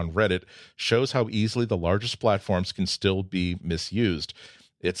amplified on Reddit, shows how easily the largest platforms can still be misused.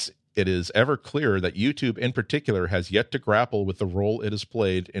 It's it is ever clear that YouTube in particular has yet to grapple with the role it has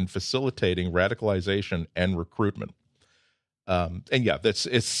played in facilitating radicalization and recruitment. And yeah,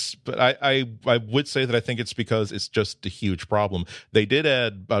 but I would say that I think it's because it's just a huge problem. They did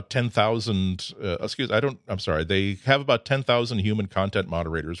add about 10,000, they have about 10,000 human content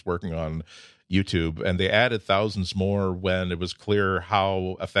moderators working on YouTube, and they added thousands more when it was clear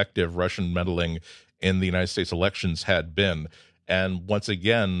how effective Russian meddling in the United States elections had been. And once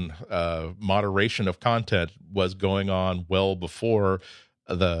again, moderation of content was going on well before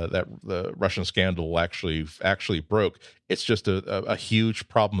the Russian scandal actually broke. It's just a huge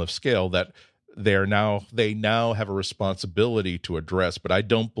problem of scale that they now have a responsibility to address. But I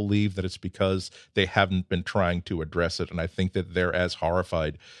don't believe that it's because they haven't been trying to address it, and I think that they're as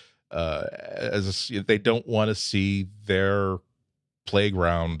horrified they don't want to see their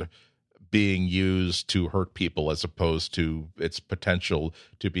playground being used to hurt people as opposed to its potential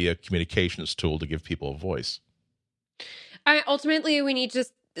to be a communications tool to give people a voice. Ultimately,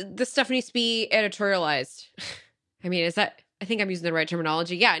 this stuff needs to be editorialized. I mean, I think I'm using the right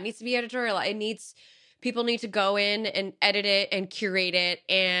terminology. Yeah, it needs to be editorialized. People need to go in and edit it and curate it.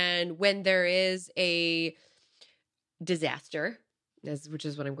 And when there is a disaster, which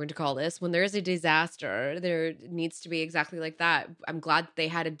is what I'm going to call this, when there is a disaster, there needs to be exactly like that. I'm glad they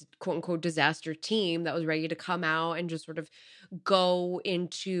had a quote unquote disaster team that was ready to come out and just sort of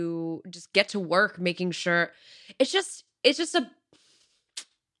get to work, making sure it's just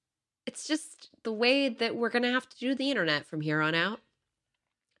the way that we're going to have to do the internet from here on out.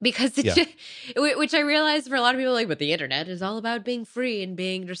 Because which I realize for a lot of people, like, but the internet is all about being free and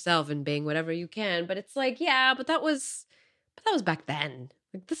being yourself and being whatever you can. But it's like, yeah, but that was back then.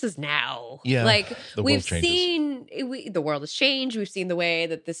 Like, this is now. Yeah, like we've seen the world has changed. We've seen the way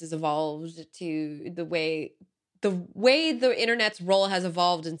that this has evolved to the way the internet's role has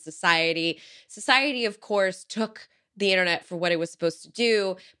evolved in society. Society, of course, took the internet for what it was supposed to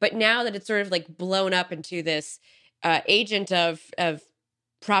do, but now that it's sort of like blown up into this agent of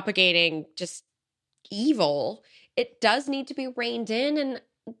propagating just evil, it does need to be reined in, and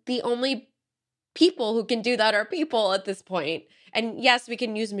the only people who can do that are people at this point. And yes, we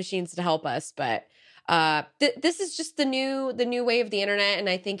can use machines to help us, but this is just the new way of the internet, and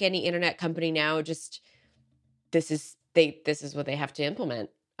I think any internet company now just this is what they have to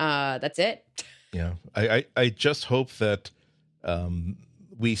implement. That's it. Yeah, I just hope that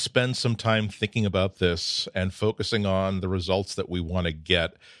we spend some time thinking about this and focusing on the results that we want to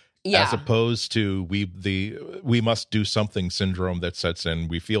get, as opposed to we must do something syndrome that sets in.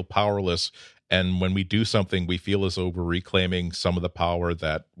 We feel powerless, and when we do something, we feel as though we're reclaiming some of the power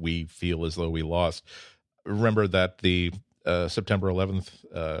that we feel as though we lost. Remember that the September 11th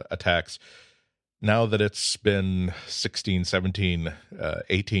attacks, now that it's been 16, 17,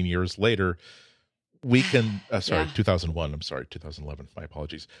 18 years later, we can 2001, I'm sorry, 2011, my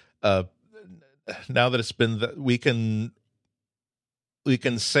apologies. Now that it's been we can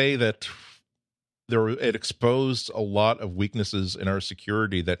say that it exposed a lot of weaknesses in our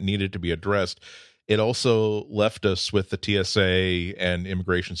security that needed to be addressed. It also left us with the TSA and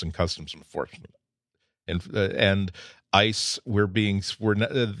Immigrations and Customs Enforcement, and ICE.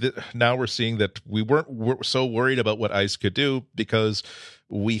 Now we're seeing that we're so worried about what ICE could do because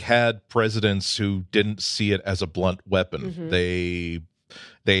we had presidents who didn't see it as a blunt weapon. Mm-hmm.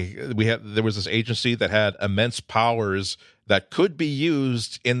 There was this agency that had immense powers that could be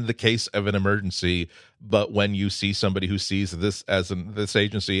used in the case of an emergency, but when you see somebody who sees this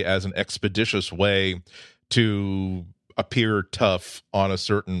agency as an expeditious way to appear tough on a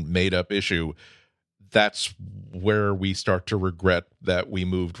certain made up issue, that's where we start to regret that we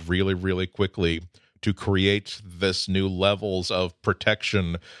moved really, really quickly to create this new levels of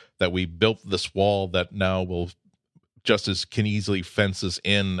protection, that we built this wall that now will can easily fence us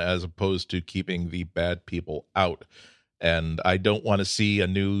in, as opposed to keeping the bad people out. And I don't want to see a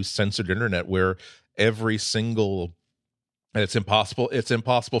new censored internet where every single it's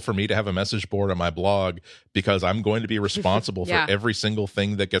impossible for me to have a message board on my blog because I'm going to be responsible for every single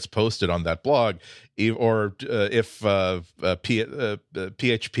thing that gets posted on that blog. Or if PHP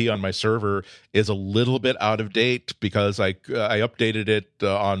on my server is a little bit out of date because I updated it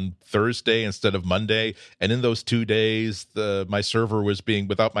on Thursday instead of Monday, and in those 2 days my server was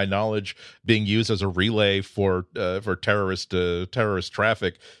without my knowledge being used as a relay for terrorist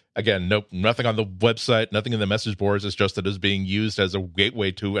traffic. Again, nothing on the website, nothing in the message boards. It's just that it's being used as a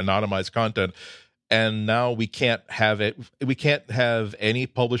gateway to anonymized content. And now we can't have it. We can't have any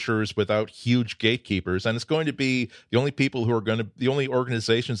publishers without huge gatekeepers. And it's going to be the only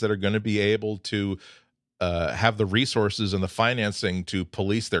organizations that are going to be able to have the resources and the financing to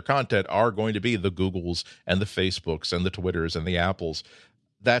police their content are going to be the Googles and the Facebooks and the Twitters and the Apples.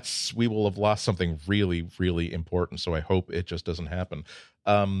 We will have lost something really, really important. So I hope it just doesn't happen.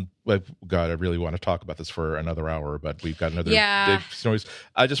 But God, I really want to talk about this for another hour, but we've got another big stories.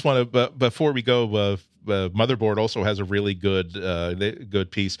 I just want to, before we go, Motherboard also has a really good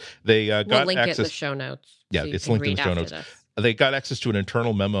piece. They got link access. It in the show notes. Yeah, it's linked in the show notes. They got access to an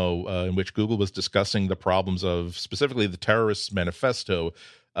internal memo in which Google was discussing the problems of specifically the terrorist manifesto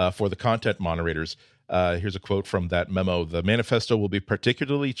for the content moderators. Here's a quote from that memo. The manifesto will be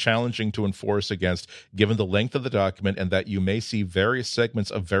particularly challenging to enforce against, given the length of the document and that you may see various segments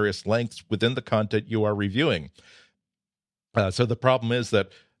of various lengths within the content you are reviewing. So the problem is that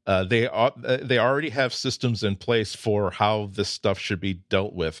they already have systems in place for how this stuff should be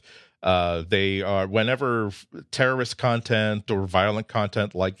dealt with. They are, whenever terrorist content or violent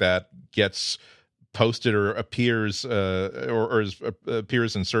content like that gets posted or appears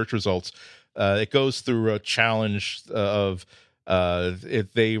appears in search results, it goes through a challenge of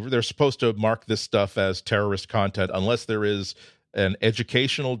if they're supposed to mark this stuff as terrorist content unless there is an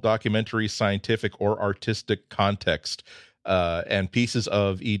educational, documentary, scientific, or artistic context. And pieces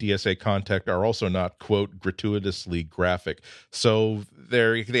of EDSA content are also not, quote, gratuitously graphic. So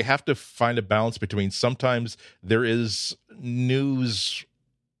they have to find a balance between sometimes there is news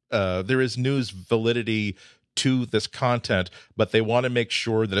validity to this content, but they want to make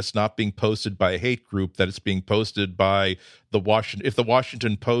sure that it's not being posted by a hate group, that it's being posted by the Washington. If the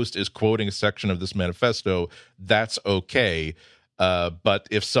Washington Post is quoting a section of this manifesto, that's okay. But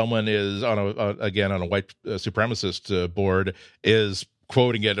if someone is on a white supremacist board is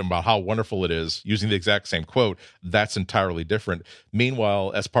quoting it about how wonderful it is using the exact same quote, that's entirely different.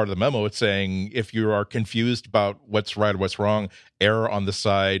 Meanwhile, as part of the memo, it's saying if you are confused about what's right or what's wrong, err on the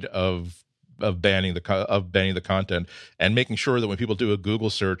side of banning the content, and making sure that when people do a Google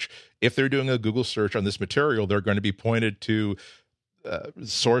search, if they're doing a Google search on this material, they're going to be pointed to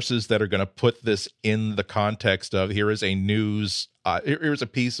sources that are going to put this in the context of here's a news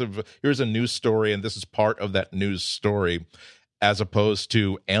story, and this is part of that news story, as opposed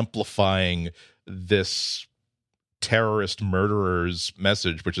to amplifying this terrorist murderer's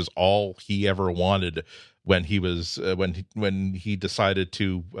message, which is all he ever wanted when he was when he decided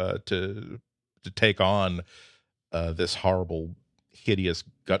to take on this horrible, hideous,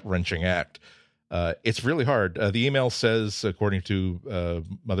 gut-wrenching act. It's really hard. The email says, according to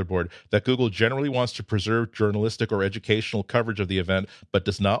Motherboard, that Google generally wants to preserve journalistic or educational coverage of the event, but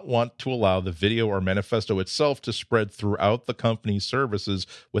does not want to allow the video or manifesto itself to spread throughout the company's services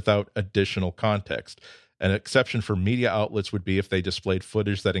without additional context. An exception for media outlets would be if they displayed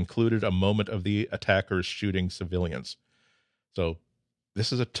footage that included a moment of the attackers shooting civilians. So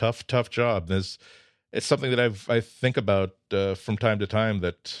this is a tough job. It's something that I think about from time to time,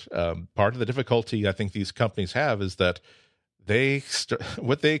 that part of the difficulty I think these companies have is that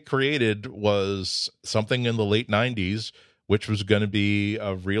what they created was something in the late 90s, which was going to be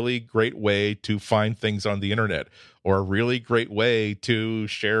a really great way to find things on the internet, or a really great way to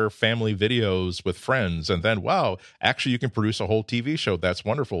share family videos with friends. And then, wow, actually you can produce a whole TV show. That's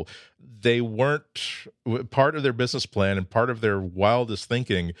wonderful. They weren't part of their business plan, and part of their wildest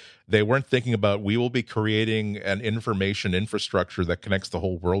thinking, they weren't thinking about, we will be creating an information infrastructure that connects the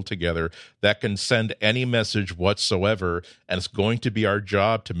whole world together, that can send any message whatsoever. And it's going to be our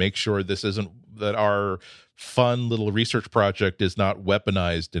job to make sure that our fun little research project is not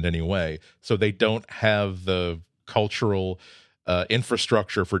weaponized in any way. So they don't have the cultural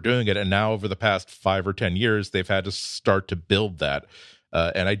infrastructure for doing it. And now over the past 5 or 10 years, they've had to start to build that.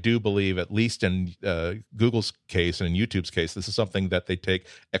 And I do believe, at least in Google's case and in YouTube's case, this is something that they take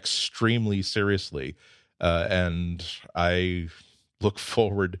extremely seriously. And I look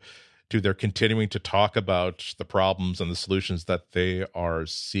forward to their continuing to talk about the problems and the solutions that they are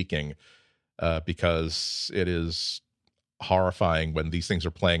seeking. Because it is horrifying when these things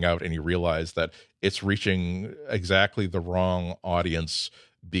are playing out and you realize that it's reaching exactly the wrong audience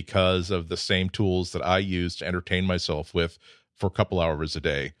because of the same tools that I use to entertain myself with for a couple hours a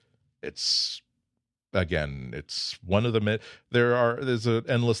day. It's one of the there's an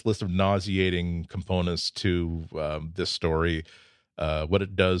endless list of nauseating components to this story. What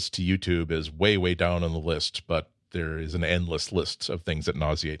it does to YouTube is way, way down on the list, but there is an endless list of things that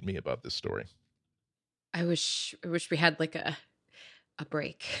nauseate me about this story. I wish we had like a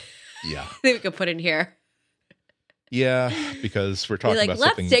break. Yeah. I think we could put in here. Yeah, because we're talking about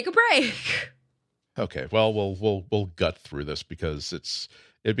something. Let's take a break. Okay. Well, we'll gut through this, because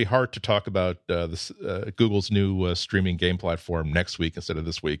it'd be hard to talk about Google's new streaming game platform next week instead of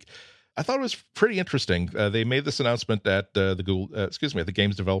this week. I thought it was pretty interesting. They made this announcement at the at the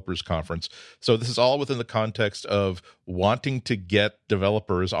Games Developers Conference. So this is all within the context of wanting to get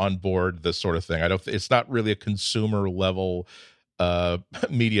developers on board this sort of thing. It's not really a consumer level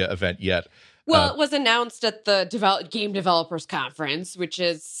media event yet. Well, it was announced at the Game Developers Conference, which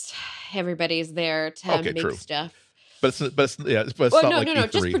is everybody's there to make stuff. But it's not like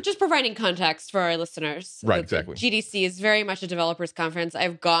E3. Just providing context for our listeners. Right, exactly. GDC is very much a developers conference.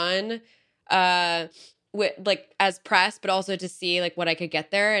 I've gone with as press, but also to see what I could get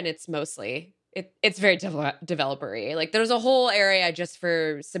there, and it's mostly it's very developer-y. There's a whole area just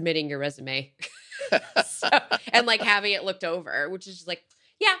for submitting your resume, and having it looked over, which is just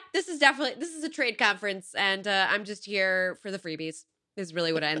this is a trade conference, and I'm just here for the freebies. Is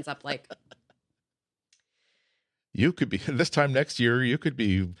really what it ends up like. You could be this time next year. You could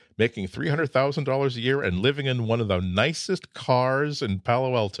be making $300,000 a year and living in one of the nicest cars in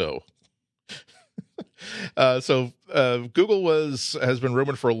Palo Alto. So Google has been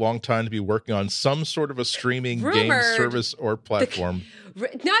rumored for a long time to be working on some sort of a streaming game service or platform.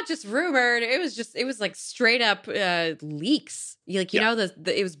 Not just rumored. It was straight up leaks.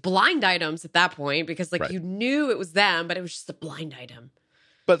 It was blind items at that point because you knew it was them, but it was just a blind item.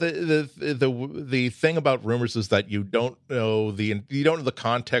 But the thing about rumors is that you don't know the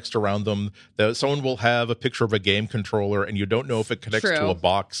context around them. That someone will have a picture of a game controller, and you don't know if it connects to a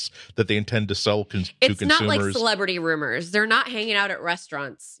box that they intend to sell to consumers. It's not like celebrity rumors. They're not hanging out at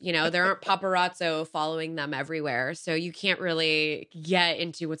restaurants. There aren't paparazzo following them everywhere, so you can't really get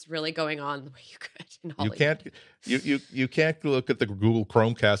into what's really going on the way you could in Hollywood. You can't look at the Google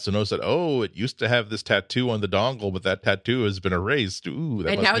Chromecast and notice that it used to have this tattoo on the dongle, but that tattoo has been erased. Ooh,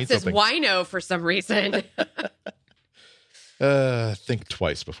 that and now it says wino for some reason. Think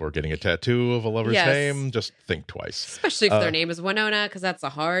twice before getting a tattoo of a lover's name. Just think twice, especially if their name is Winona, because that's a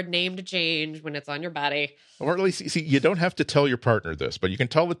hard name to change when it's on your body. Or at least, see, you don't have to tell your partner this, but you can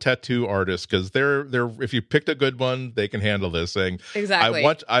tell the tattoo artist because they're if you picked a good one, they can handle this. Saying exactly,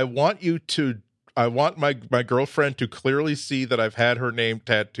 I want my girlfriend to clearly see that I've had her name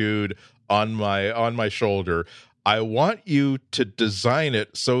tattooed on my shoulder. I want you to design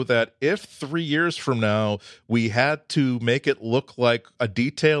it so that if 3 years from now we had to make it look like a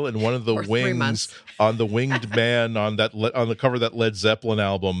detail in one of the wings on the winged man on the cover of that Led Zeppelin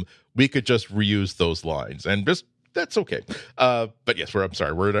album, we could just reuse those lines and just. That's okay, but yes, we're having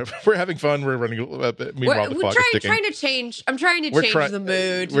fun. We're running. Meanwhile, the clock is ticking. I'm trying to change the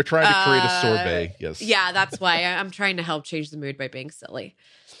mood. We're trying to create a sorbet. Yes. Yeah, that's why I'm trying to help change the mood by being silly.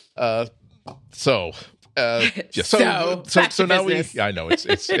 So now I know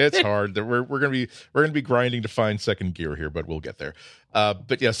it's hard. We're gonna be grinding to find second gear here, but we'll get there.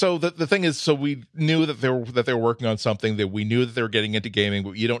 But yeah, so the thing is, so we knew that they were working on something, that we knew that they were getting into gaming,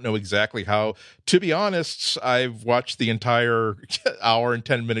 but you don't know exactly how. To be honest, I've watched the entire hour and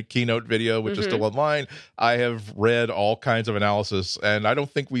 10-minute keynote video, which is still online. I have read all kinds of analysis, and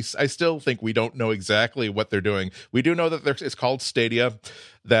I still think we don't know exactly what they're doing. We do know that it's called Stadia,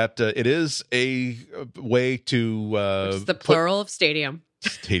 that it is a way to it's the plural of stadium.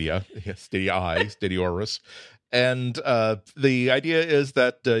 Stadia, Stadiorus. And the idea is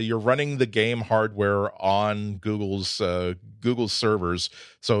that you're running the game hardware on Google's servers,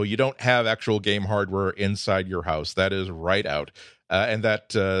 so you don't have actual game hardware inside your house. That is right out, and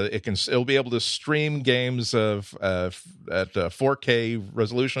that it'll be able to stream games at 4K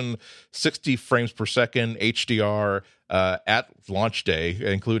resolution, 60 frames per second, HDR at launch day,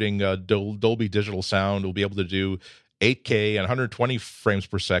 including Dolby Digital Sound. We'll be able to do 8K and 120 frames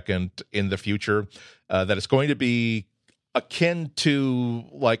per second in the future. That it's going to be akin to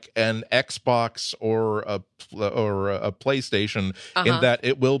like an Xbox or a PlayStation, in that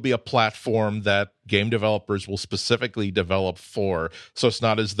it will be a platform that game developers will specifically develop for. So it's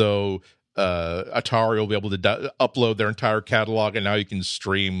not as though Atari will be able to upload their entire catalog and now you can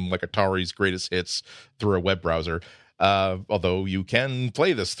stream like Atari's greatest hits through a web browser. Although you can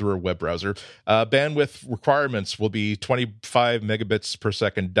play this through a web browser. Bandwidth requirements will be 25 megabits per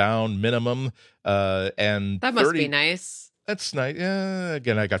second down minimum. And that must be nice. That's nice. Yeah,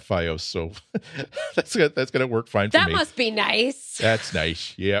 again, I got Fios, so that's going to work fine for me. That must be nice. That's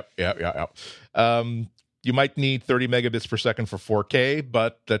nice. Yep. You might need 30 megabits per second for 4K,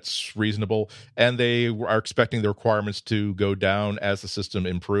 but that's reasonable. And they are expecting the requirements to go down as the system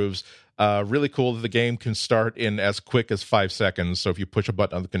improves. Really cool that the game can start in as quick as 5 seconds. So if you push a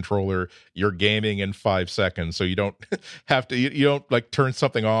button on the controller, you're gaming in 5 seconds. So you don't have to, you don't like turn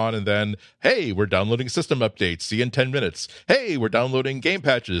something on and then, hey, we're downloading system updates. See you in 10 minutes. Hey, we're downloading game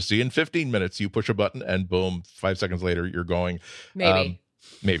patches. See you in 15 minutes. You push a button and boom, 5 seconds later, you're going. Maybe.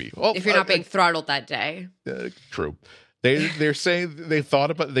 maybe. Well, if you're not being throttled that day. True. They're saying they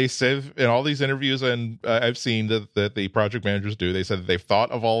thought about. They said in all these interviews, and I've seen that the project managers do. They said that they've thought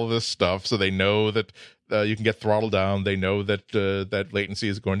of all of this stuff, so they know that you can get throttled down. They know that that latency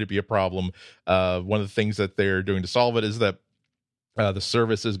is going to be a problem. One of the things that they're doing to solve it is that the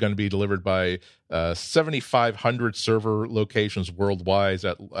service is going to be delivered by 7,500 server locations worldwide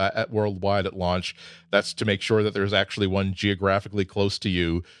at launch. That's to make sure that there's actually one geographically close to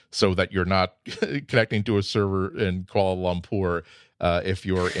you, so that you're not connecting to a server in Kuala Lumpur if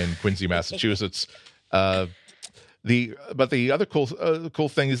you're in Quincy, Massachusetts. But the other cool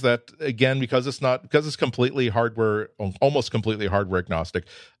thing is that, again, because it's completely hardware, almost completely hardware agnostic,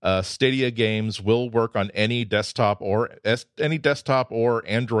 Stadia games will work on any desktop or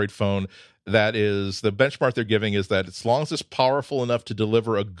Android phone. That is, the benchmark they're giving is that as long as it's powerful enough to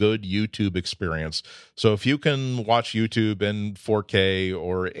deliver a good YouTube experience. So if you can watch YouTube in 4K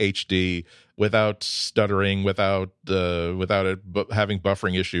or HD without stuttering, without it having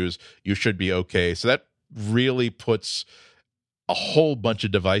buffering issues, you should be okay. So that really puts a whole bunch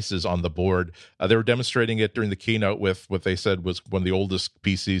of devices on the board. They were demonstrating it during the keynote with what they said was one of the oldest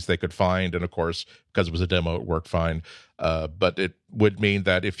PCs they could find, and of course, because it was a demo, it worked fine. But it would mean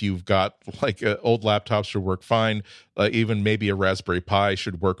that if you've got like old laptops should work fine, even maybe a Raspberry Pi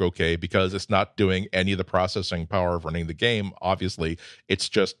should work okay, because it's not doing any of the processing power of running the game. Obviously, it's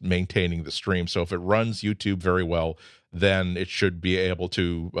just maintaining the stream. So if it runs YouTube very well, then it should be able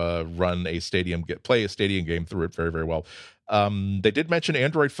to play a Stadium game through it very, very well. They did mention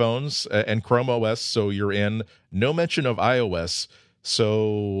Android phones and Chrome OS, so you're in. No mention of iOS,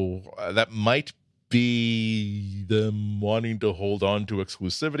 so that might be them wanting to hold on to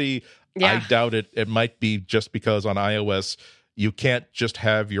exclusivity. Yeah. I doubt it. It might be just because on iOS, you can't just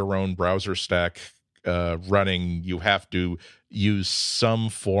have your own browser stack running. You have to use some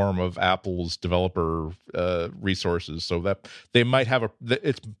form of Apple's developer resources, so that they might have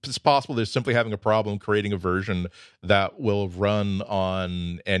it's possible they're simply having a problem creating a version that will run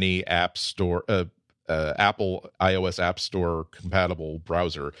on any app store, Apple iOS App Store compatible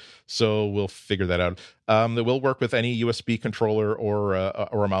browser. So we'll figure that out. It will work with any USB controller or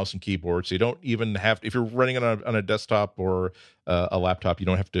a mouse and keyboard. So you don't even have to, if you're running on a desktop or a laptop, you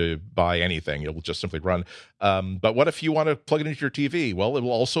don't have to buy anything. It will just simply run. But what if you want to plug it into your TV? Well, it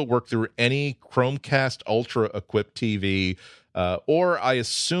will also work through any Chromecast Ultra equipped TV. Or I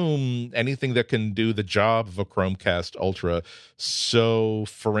assume anything that can do the job of a Chromecast Ultra. So,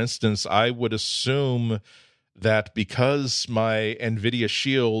 for instance, I would assume that because my NVIDIA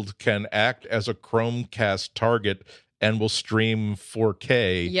Shield can act as a Chromecast target and will stream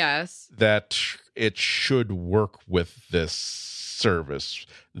 4K, yes, that it should work with this service.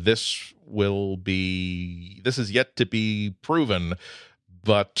 This is yet to be proven,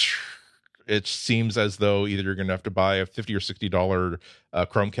 but it seems as though either you're going to have to buy a $50 or $60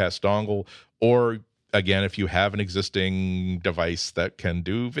 Chromecast dongle, or again, if you have an existing device that can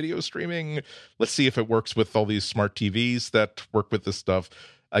do video streaming, let's see if it works with all these smart TVs that work with this stuff.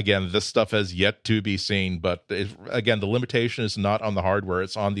 Again, this stuff has yet to be seen, but again, the limitation is not on the hardware;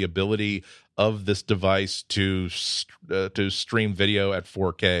 it's on the ability of this device to stream video at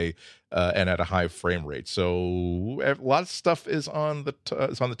 4K. And at a high frame rate. So a lot of stuff is on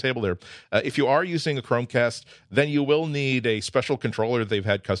the table there. If you are using a Chromecast, then you will need a special controller they've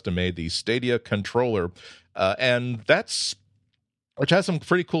had custom made, the Stadia controller, and which has some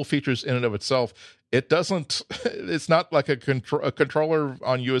pretty cool features in and of itself. It's not like a controller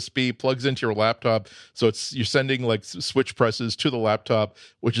on USB plugs into your laptop. So you're sending like switch presses to the laptop,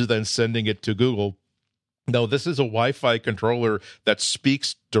 which is then sending it to Google. No, this is a Wi-Fi controller that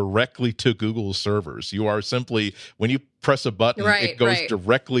speaks directly to Google's servers. You are simply, when you press a button, it goes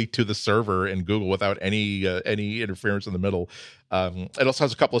directly to the server in Google without any interference in the middle. It also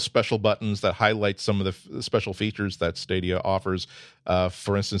has a couple of special buttons that highlight some of the special features that Stadia offers.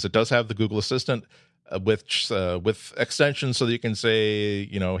 For instance, it does have the Google Assistant, with extensions, so that you can say,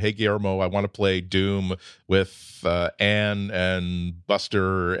 hey Guillermo, I want to play Doom with Anne and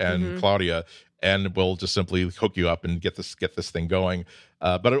Buster and Claudia. And we'll just simply hook you up and get this thing going.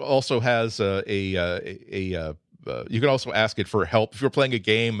 But it also has you can also ask it for help. If you're playing a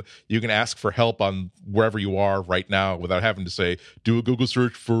game, you can ask for help on wherever you are right now without having to say, do a Google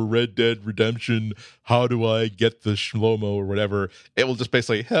search for Red Dead Redemption. How do I get the Shlomo or whatever? It will just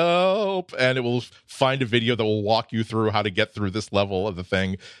basically help, and it will find a video that will walk you through how to get through this level of the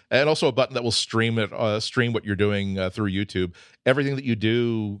thing. And also a button that will stream what you're doing through YouTube. Everything that you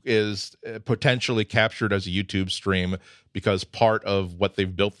do is potentially captured as a YouTube stream, because part of what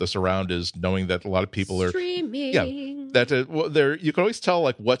they've built this around is knowing that a lot of people are streaming. Yeah, that well, there you can always tell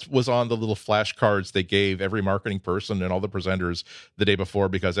like what was on the little flashcards they gave every marketing person and all the presenters the day before,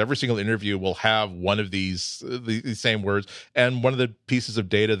 because every single interview will have one of these same words. And one of the pieces of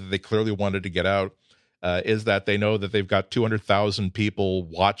data that they clearly wanted to get out is that they know that they've got 200,000 people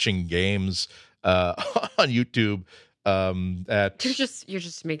watching games on YouTube. You're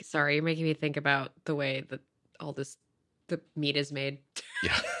making me think about the way that all the meat is made.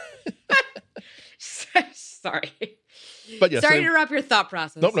 Yeah. Sorry. But yes, sorry to interrupt your thought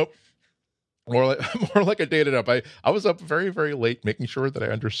process. Nope. More like I dated up. I was up very, very late making sure that I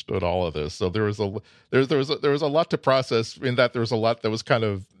understood all of this. So there was a lot to process, in that there was a lot that was kind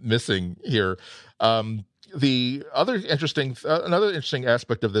of missing here. The other another interesting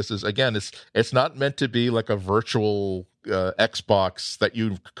aspect of this is, again, it's not meant to be like a virtual Xbox that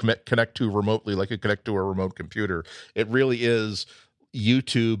you connect to remotely, like you connect to a remote computer. It really is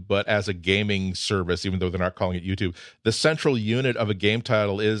YouTube, but as a gaming service, even though they're not calling it YouTube. The central unit of a game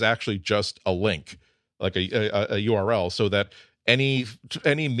title is actually just a link, like a URL, so that any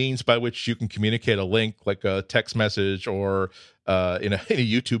means by which you can communicate a link, like a text message or in a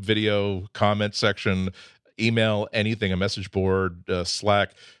YouTube video comment section, email, anything, a message board, Slack,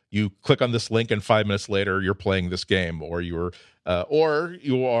 you click on this link and 5 minutes later you're playing this game, or you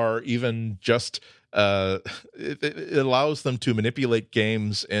are even just it allows them to manipulate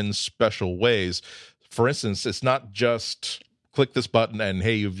games in special ways. For instance, it's not just click this button and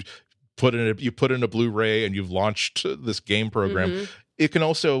hey, you put in a Blu-ray and you've launched this game program. Mm-hmm. It can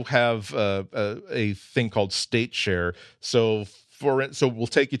also have a thing called state share. So we'll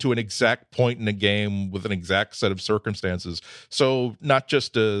take you to an exact point in a game with an exact set of circumstances. So not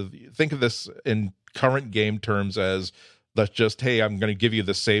just think of this in current game terms as that's just, hey, I'm going to give you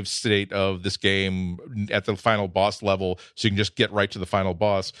the save state of this game at the final boss level so you can just get right to the final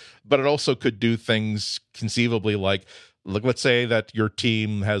boss. But it also could do things conceivably like, let's say that your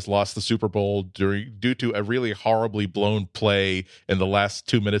team has lost the Super Bowl due to a really horribly blown play in the last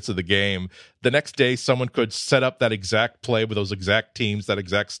 2 minutes of the game. The next day, someone could set up that exact play with those exact teams, that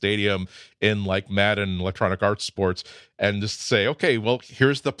exact stadium in like Madden, Electronic Arts Sports, and just say, okay, well,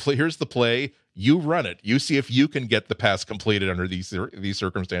 here's the play. You run it. You see if you can get the pass completed under these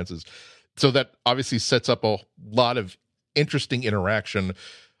circumstances. So that obviously sets up a lot of interesting interaction,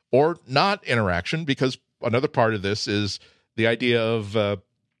 or not interaction, because another part of this is the idea of they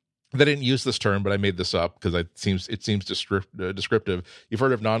didn't use this term, but I made this up because it seems descriptive. You've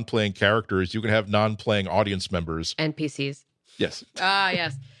heard of non-playing characters. You can have non-playing audience members. NPCs. Yes.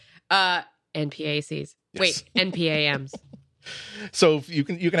 Yes. NPACs. Yes. Wait, NPAMs. So you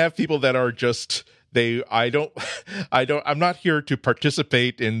can have people that are just I'm not here to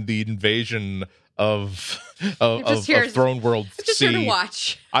participate in the invasion of Throne World. I'm just here to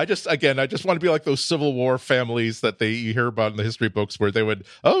watch. I just want to be like those Civil War families that you hear about in the history books, where they would,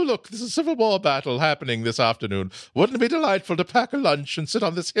 oh look, there's a Civil War battle happening this afternoon. Wouldn't it be delightful to pack a lunch and sit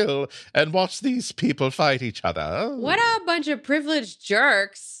on this hill and watch these people fight each other? What a bunch of privileged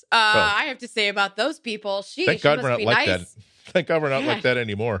jerks! I have to say about those people. Thank God we're not like that. Thank God we're not like that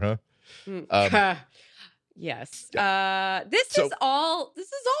anymore, huh? Yes. This is all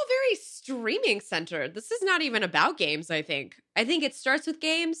very streaming centered. This is not even about games, I think. I think it starts with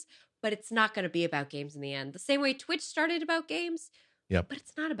games, but it's not going to be about games in the end. The same way Twitch started about games. Yep. But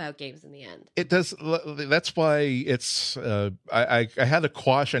it's not about games in the end. It does. That's why it's. I had to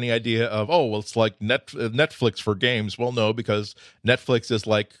quash any idea of, it's like Netflix for games. Well, no, because Netflix is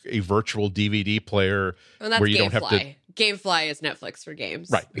like a virtual DVD player where you don't have to. GameFly is Netflix for games.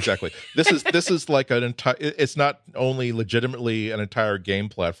 Right, exactly. This is like an entire. It's not only legitimately an entire game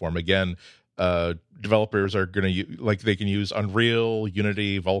platform. Again, developers are going to they can use Unreal,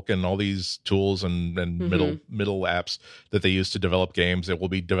 Unity, Vulkan, all these tools and middle apps that they use to develop games. It will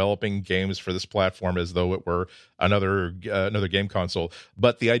be developing games for this platform as though it were another game console.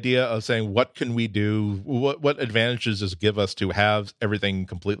 But the idea of saying, what can we do? What advantages does it give us to have everything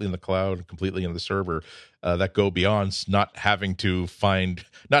completely in the cloud, completely in the server, that go beyond not having to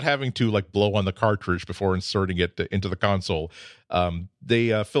like blow on the cartridge before inserting it into the console.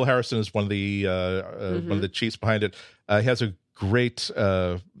 Phil Harrison is one of the chiefs behind it. He has a great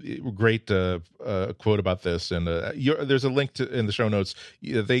quote about this, and there's a link in the show notes.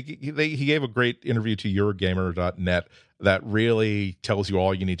 He gave a great interview to Eurogamer.net that really tells you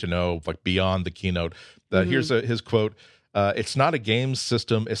all you need to know, like beyond the keynote. Here's his quote. It's not a game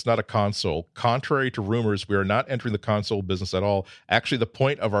system. It's not a console. Contrary to rumors, we are not entering the console business at all. Actually, the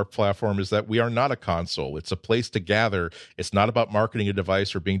point of our platform is that we are not a console. It's a place to gather. It's not about marketing a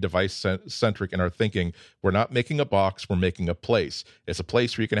device or being device-centric in our thinking. We're not making a box. We're making a place. It's a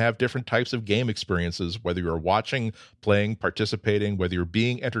place where you can have different types of game experiences, whether you're watching, playing, participating, whether you're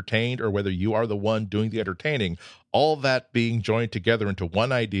being entertained, or whether you are the one doing the entertaining. All that being joined together into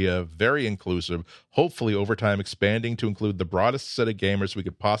one idea, very inclusive, hopefully over time expanding to include the broadest set of gamers we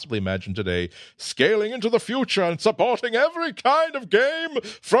could possibly imagine today, scaling into the future and supporting every kind of game,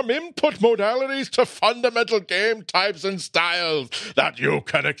 from input modalities to fundamental game types and styles that you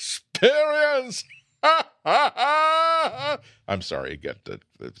can experience. I'm sorry,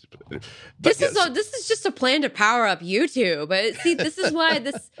 this is just a plan to power up YouTube. But see, this is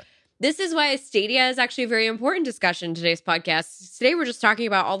why Stadia is actually a very important discussion in today's podcast. Today, we're just talking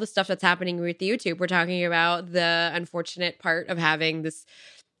about all the stuff that's happening with YouTube. We're talking about the unfortunate part of having this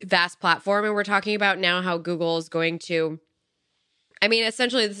vast platform. And we're talking about now how Google is going to, I mean,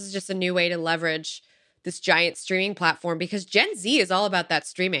 essentially, this is just a new way to leverage this giant streaming platform, because Gen Z is all about that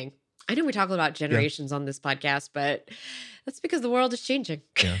streaming. I know we talk about generations on this podcast, but that's because the world is changing.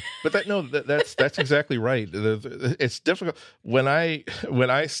 Yeah, but that's exactly right. It's difficult when I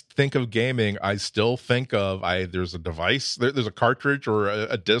think of gaming. I still think of there's a device, there's a cartridge or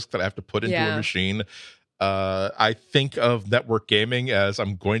a disc that I have to put into a machine. I think of network gaming as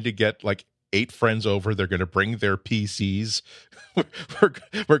I'm going to get like 8 friends over. They're going to bring their PCs.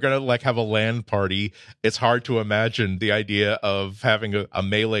 We're going to like have a LAN party. It's hard to imagine the idea of having a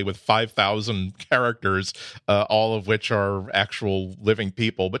melee with 5,000 characters, all of which are actual living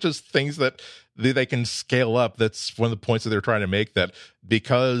people, but just things that they can scale up. That's one of the points that they're trying to make, that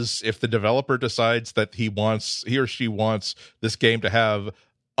because if the developer decides that he or she wants this game to have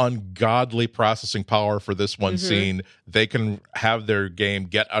ungodly processing power for this one scene, they can have their game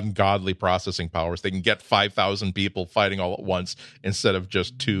get ungodly processing powers. They can get 5,000 people fighting all at once instead of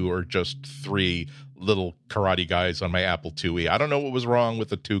just 2 or just 3 little karate guys on my Apple IIe. I don't know what was wrong with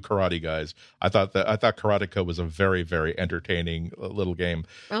the 2 karate guys. I thought Karateka was a very, very entertaining little game.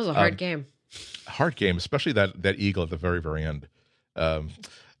 That was a hard game. Hard game, especially that eagle at the very, very end.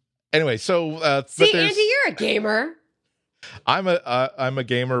 Anyway, so see, Andy, you're a gamer. I'm a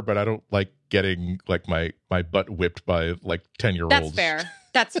gamer, but I don't like getting like my butt whipped by like 10-year-olds.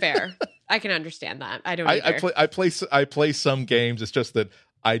 That's fair. I can understand that. I don't either. I play some games. It's just that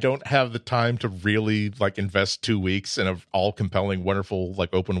I don't have the time to really like invest 2 weeks in a all compelling, wonderful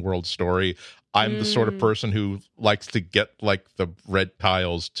like open world story. I'm the sort of person who likes to get like the red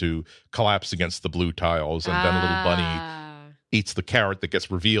tiles to collapse against the blue tiles, and then a little bunny eats the carrot that gets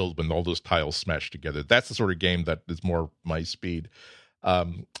revealed when all those tiles smash together. That's the sort of game that is more my speed.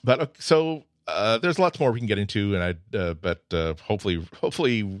 So there's lots more we can get into, and but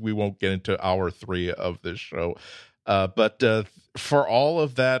hopefully we won't get into hour 3 of this show. But for all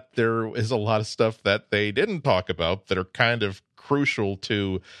of that, there is a lot of stuff that they didn't talk about that are kind of crucial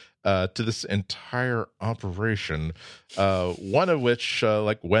to this entire operation. One of which,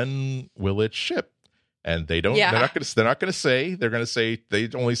 like, when will it ship? And they don't. Yeah. They're not going to say. They're going to say. They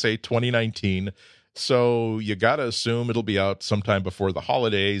only say 2019. So you got to assume it'll be out sometime before the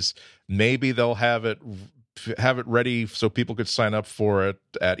holidays. Maybe they'll have it ready so people could sign up for it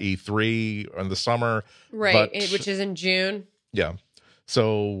at E3 in the summer, right? Which is in June. Yeah.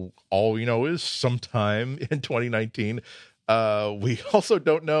 So all we know is sometime in 2019. We also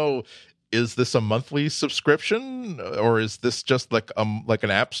don't know. Is this a monthly subscription, or is this just like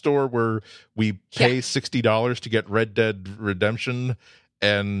an app store where we pay $60 to get Red Dead Redemption,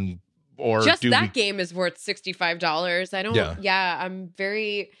 or just that game is worth $65? I don't. Yeah, I'm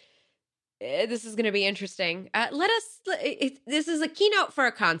very. This is going to be interesting. This is a keynote for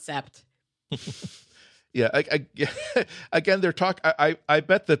a concept. Yeah, again, they're I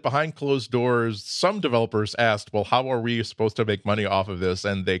bet that behind closed doors, some developers asked, well, how are we supposed to make money off of this?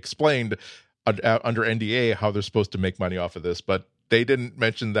 And they explained under NDA how they're supposed to make money off of this, but they didn't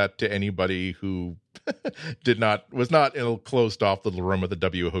mention that to anybody who was not in a closed off little room at the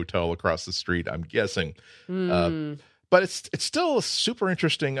W Hotel across the street, I'm guessing. But it's still a super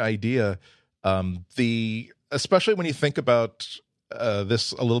interesting idea. Especially when you think about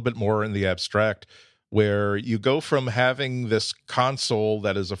this a little bit more in the abstract, where you go from having this console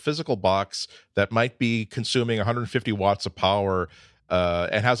that is a physical box that might be consuming 150 watts of power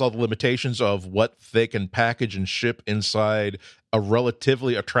and has all the limitations of what they can package and ship inside a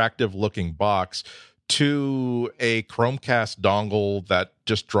relatively attractive looking box, to a Chromecast dongle that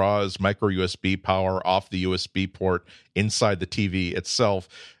just draws micro USB power off the USB port inside the TV itself.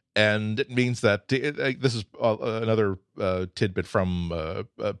 And it means that this is another tidbit from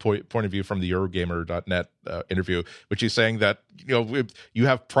point of view from the Eurogamer.net interview, which is saying that you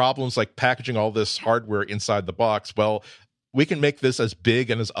have problems like packaging all this hardware inside the box. Well, we can make this as big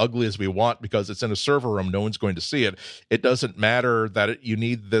and as ugly as we want because it's in a server room. No one's going to see it. It doesn't matter that you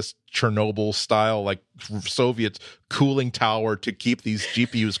need this Chernobyl style, like Soviet cooling tower to keep these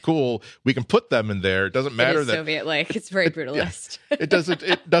GPUs cool. We can put them in there. It doesn't matter that Soviet-like. It's very brutalist. It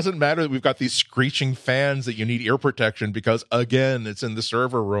doesn't matter that we've got these screeching fans that you need ear protection because, again, it's in the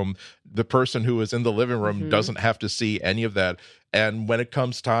server room. The person who is in the living room doesn't have to see any of that. And when it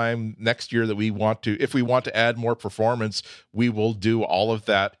comes time next year that if we want to add more performance, we will do all of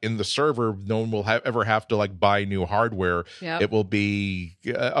that in the server. No one will ever have to buy new hardware. Yep. It will be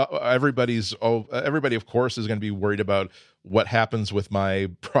everybody, of course, is going to be worried about what happens with my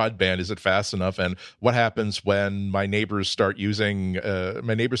broadband. Is it fast enough? And what happens when my neighbors start using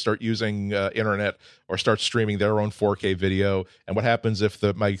internet or start streaming their own 4K video? And what happens if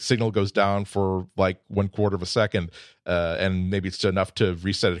my signal goes down for 1/4 of a second, and maybe it's enough to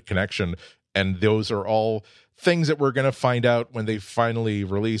reset a connection? And those are all things that we're going to find out when they finally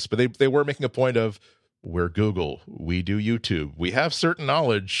release. But they were making a point of, we're Google, we do YouTube, we have certain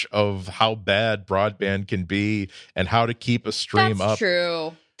knowledge of how bad broadband can be and how to keep a stream up.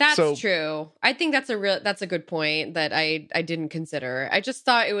 That's true. I think that's a good point that I didn't consider. I just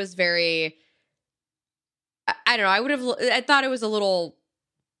thought it was very, I don't know. I thought it was a little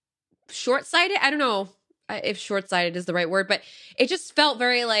short-sighted. I don't know if short-sighted is the right word, but it just felt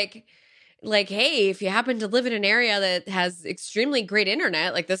very like, hey, if you happen to live in an area that has extremely great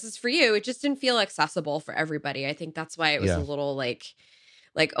internet, this is for you. It just didn't feel accessible for everybody. I think that's why it was a little like,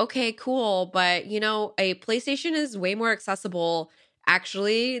 okay, cool. But, a PlayStation is way more accessible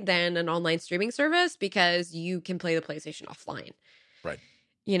actually than an online streaming service because you can play the PlayStation offline. Right.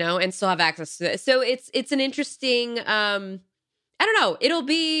 And still have access to it. So it's an interesting, I don't know. It'll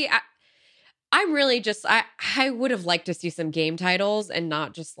be... I'm really just, I would have liked to see some game titles and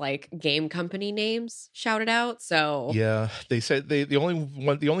not just game company names shouted out. So yeah, they said the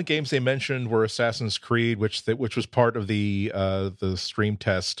only games they mentioned were Assassin's Creed, which was part of the stream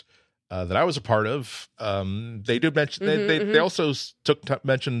test that I was a part of. They did mention they also took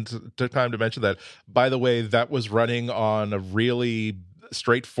time to mention that, by the way, that was running on a really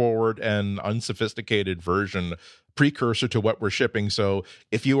straightforward and unsophisticated version, precursor to what we're shipping. So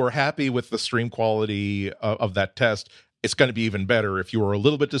if you are happy with the stream quality of that test, it's going to be even better. If you are a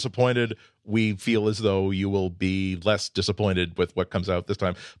little bit disappointed, we feel as though you will be less disappointed with what comes out this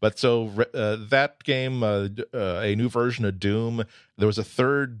time. But so that game, a new version of Doom, there was a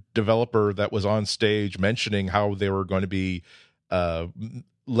third developer that was on stage mentioning how they were going to be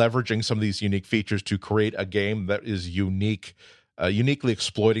leveraging some of these unique features to create a game that is uniquely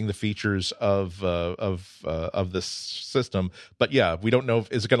exploiting the features of this system. But yeah, we don't know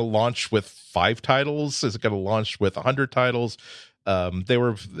is it going to launch with 5 titles? Is it going to launch with 100 titles? In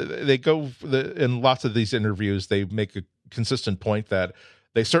lots of these interviews, they make a consistent point that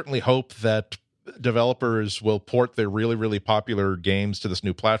they certainly hope that developers will port their really, really popular games to this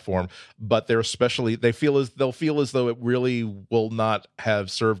new platform, but they'll feel as though it really will not have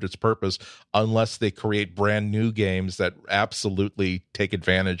served its purpose unless they create brand new games that absolutely take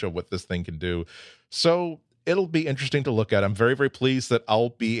advantage of what this thing can do. So it'll be interesting to look at. I'm very, very pleased that I'll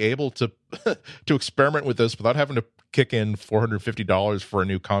be able to to experiment with this without having to kick in $450 for a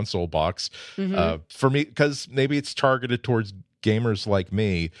new console box. For me, because maybe it's targeted towards gamers like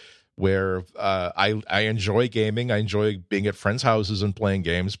me, where I enjoy gaming. I enjoy being at friends' houses and playing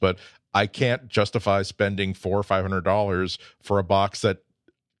games, but I can't justify spending $400 or $500 for a box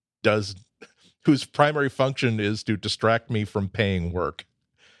whose primary function is to distract me from paying work.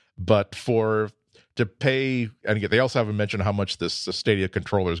 But to pay, and again, they also haven't mentioned how much this Stadia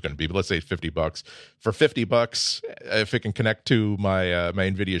controller is going to be, but let's say $50. For $50, if it can connect to my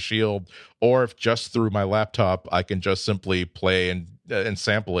NVIDIA Shield, or if just through my laptop I can just simply play and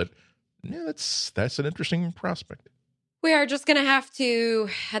sample it, yeah, that's an interesting prospect. We are just going to have to,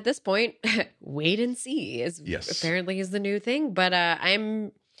 at this point, wait and see. Apparently is the new thing. But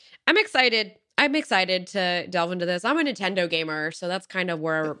I'm excited. I'm excited to delve into this. I'm a Nintendo gamer, so that's kind of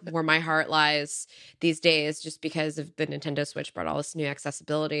where my heart lies these days, just because of the Nintendo Switch brought all this new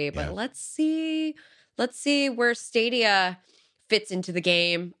accessibility. But let's see where Stadia fits into the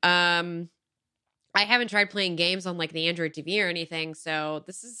game. I haven't tried playing games on the Android TV or anything, so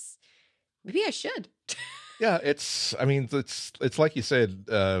maybe I should. Yeah, it's like you said,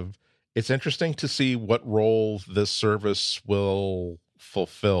 it's interesting to see what role this service will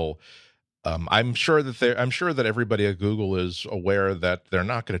fulfill. I'm sure that everybody at Google is aware that they're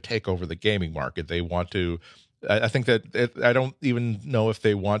not going to take over the gaming market. They want to. I think that I don't even know if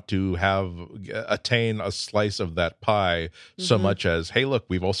they want to attain a slice of that pie so much as, hey, look,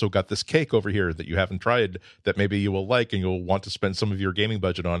 we've also got this cake over here that you haven't tried that maybe you will like and you'll want to spend some of your gaming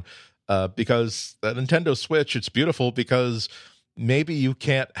budget on. Because the Nintendo Switch, it's beautiful because maybe you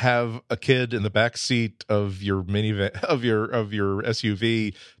can't have a kid in the back seat of your minivan of your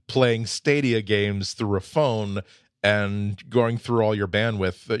SUV playing Stadia games through a phone and going through all your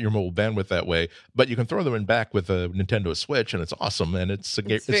bandwidth, your mobile bandwidth that way. But you can throw them in back with a Nintendo Switch, and it's awesome. And it's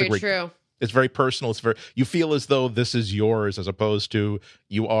very true. It's very personal. You feel as though this is yours, as opposed to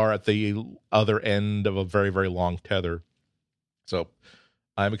you are at the other end of a very, very long tether. So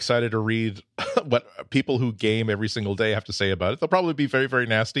I'm excited to read what people who game every single day have to say about it. They'll probably be very, very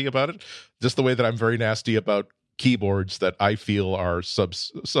nasty about it, just the way that I'm very nasty about keyboards that I feel are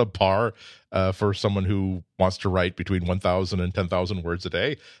subpar for someone who wants to write between 1,000 and 10,000 words a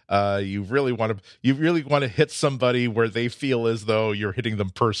day. You really want to hit somebody where they feel as though you're hitting them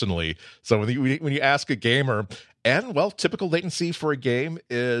personally. So when you ask a gamer, and well, typical latency for a game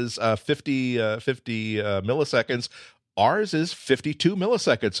is 50 milliseconds. Ours is 52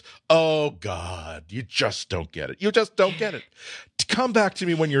 milliseconds. Oh, God, you just don't get it. You just don't get it. Come back to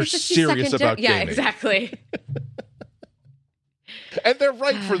me when you're serious about gaming. Yeah, exactly. And they're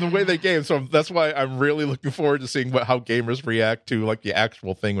right for the way they game. So that's why I'm really looking forward to seeing how gamers react to like the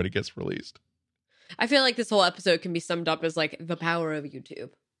actual thing when it gets released. I feel like this whole episode can be summed up as like the power of YouTube.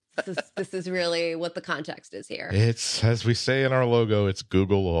 This is really what the context is here. It's, as we say in our logo, it's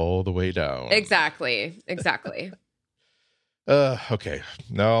Google all the way down. Exactly. Okay.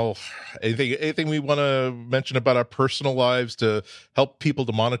 Now, anything we want to mention about our personal lives to help people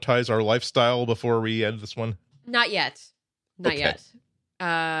to monetize our lifestyle before we end this one? Not yet. Not yet.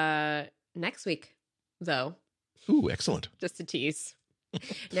 Next week, though. Ooh, excellent. Just a tease.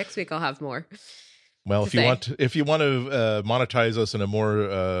 Next week I'll have more. Well, if you want to monetize us in a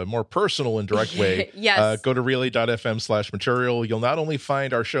more personal and direct way, yes. Go to relay.fm/material. You'll not only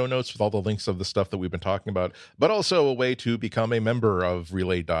find our show notes with all the links of the stuff that we've been talking about, but also a way to become a member of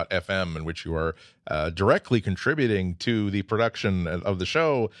relay.fm, in which you are directly contributing to the production of the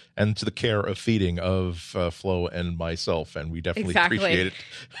show and to the care of feeding of Flo and myself. And we definitely appreciate it.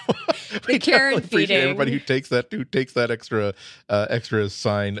 We care and feeding. Everybody who takes that extra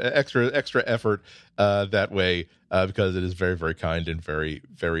effort that way, because it is very, very kind and very,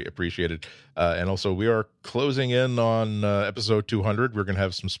 very appreciated. And also, we are closing in on episode 200. We're going to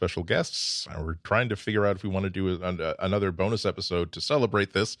have some special guests. We're trying to figure out if we want to do another bonus episode to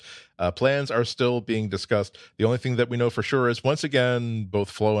celebrate this. Plans are still being discussed. The only thing that we know for sure is, once again, both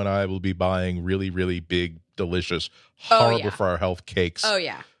Flo and I will be buying really, really big, delicious, horrible for our health cakes. Oh,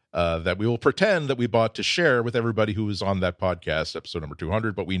 yeah. That we will pretend that we bought to share with everybody who is on that podcast, episode number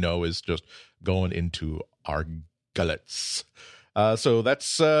 200, but we know is just going into our gullets. So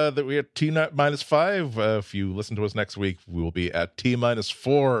that's that we at T-5. If you listen to us next week, we will be at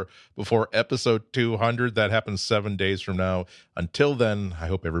T-4 before episode 200. That happens 7 days from now. Until then, I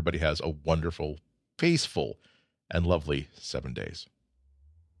hope everybody has a wonderful, peaceful, and lovely 7 days.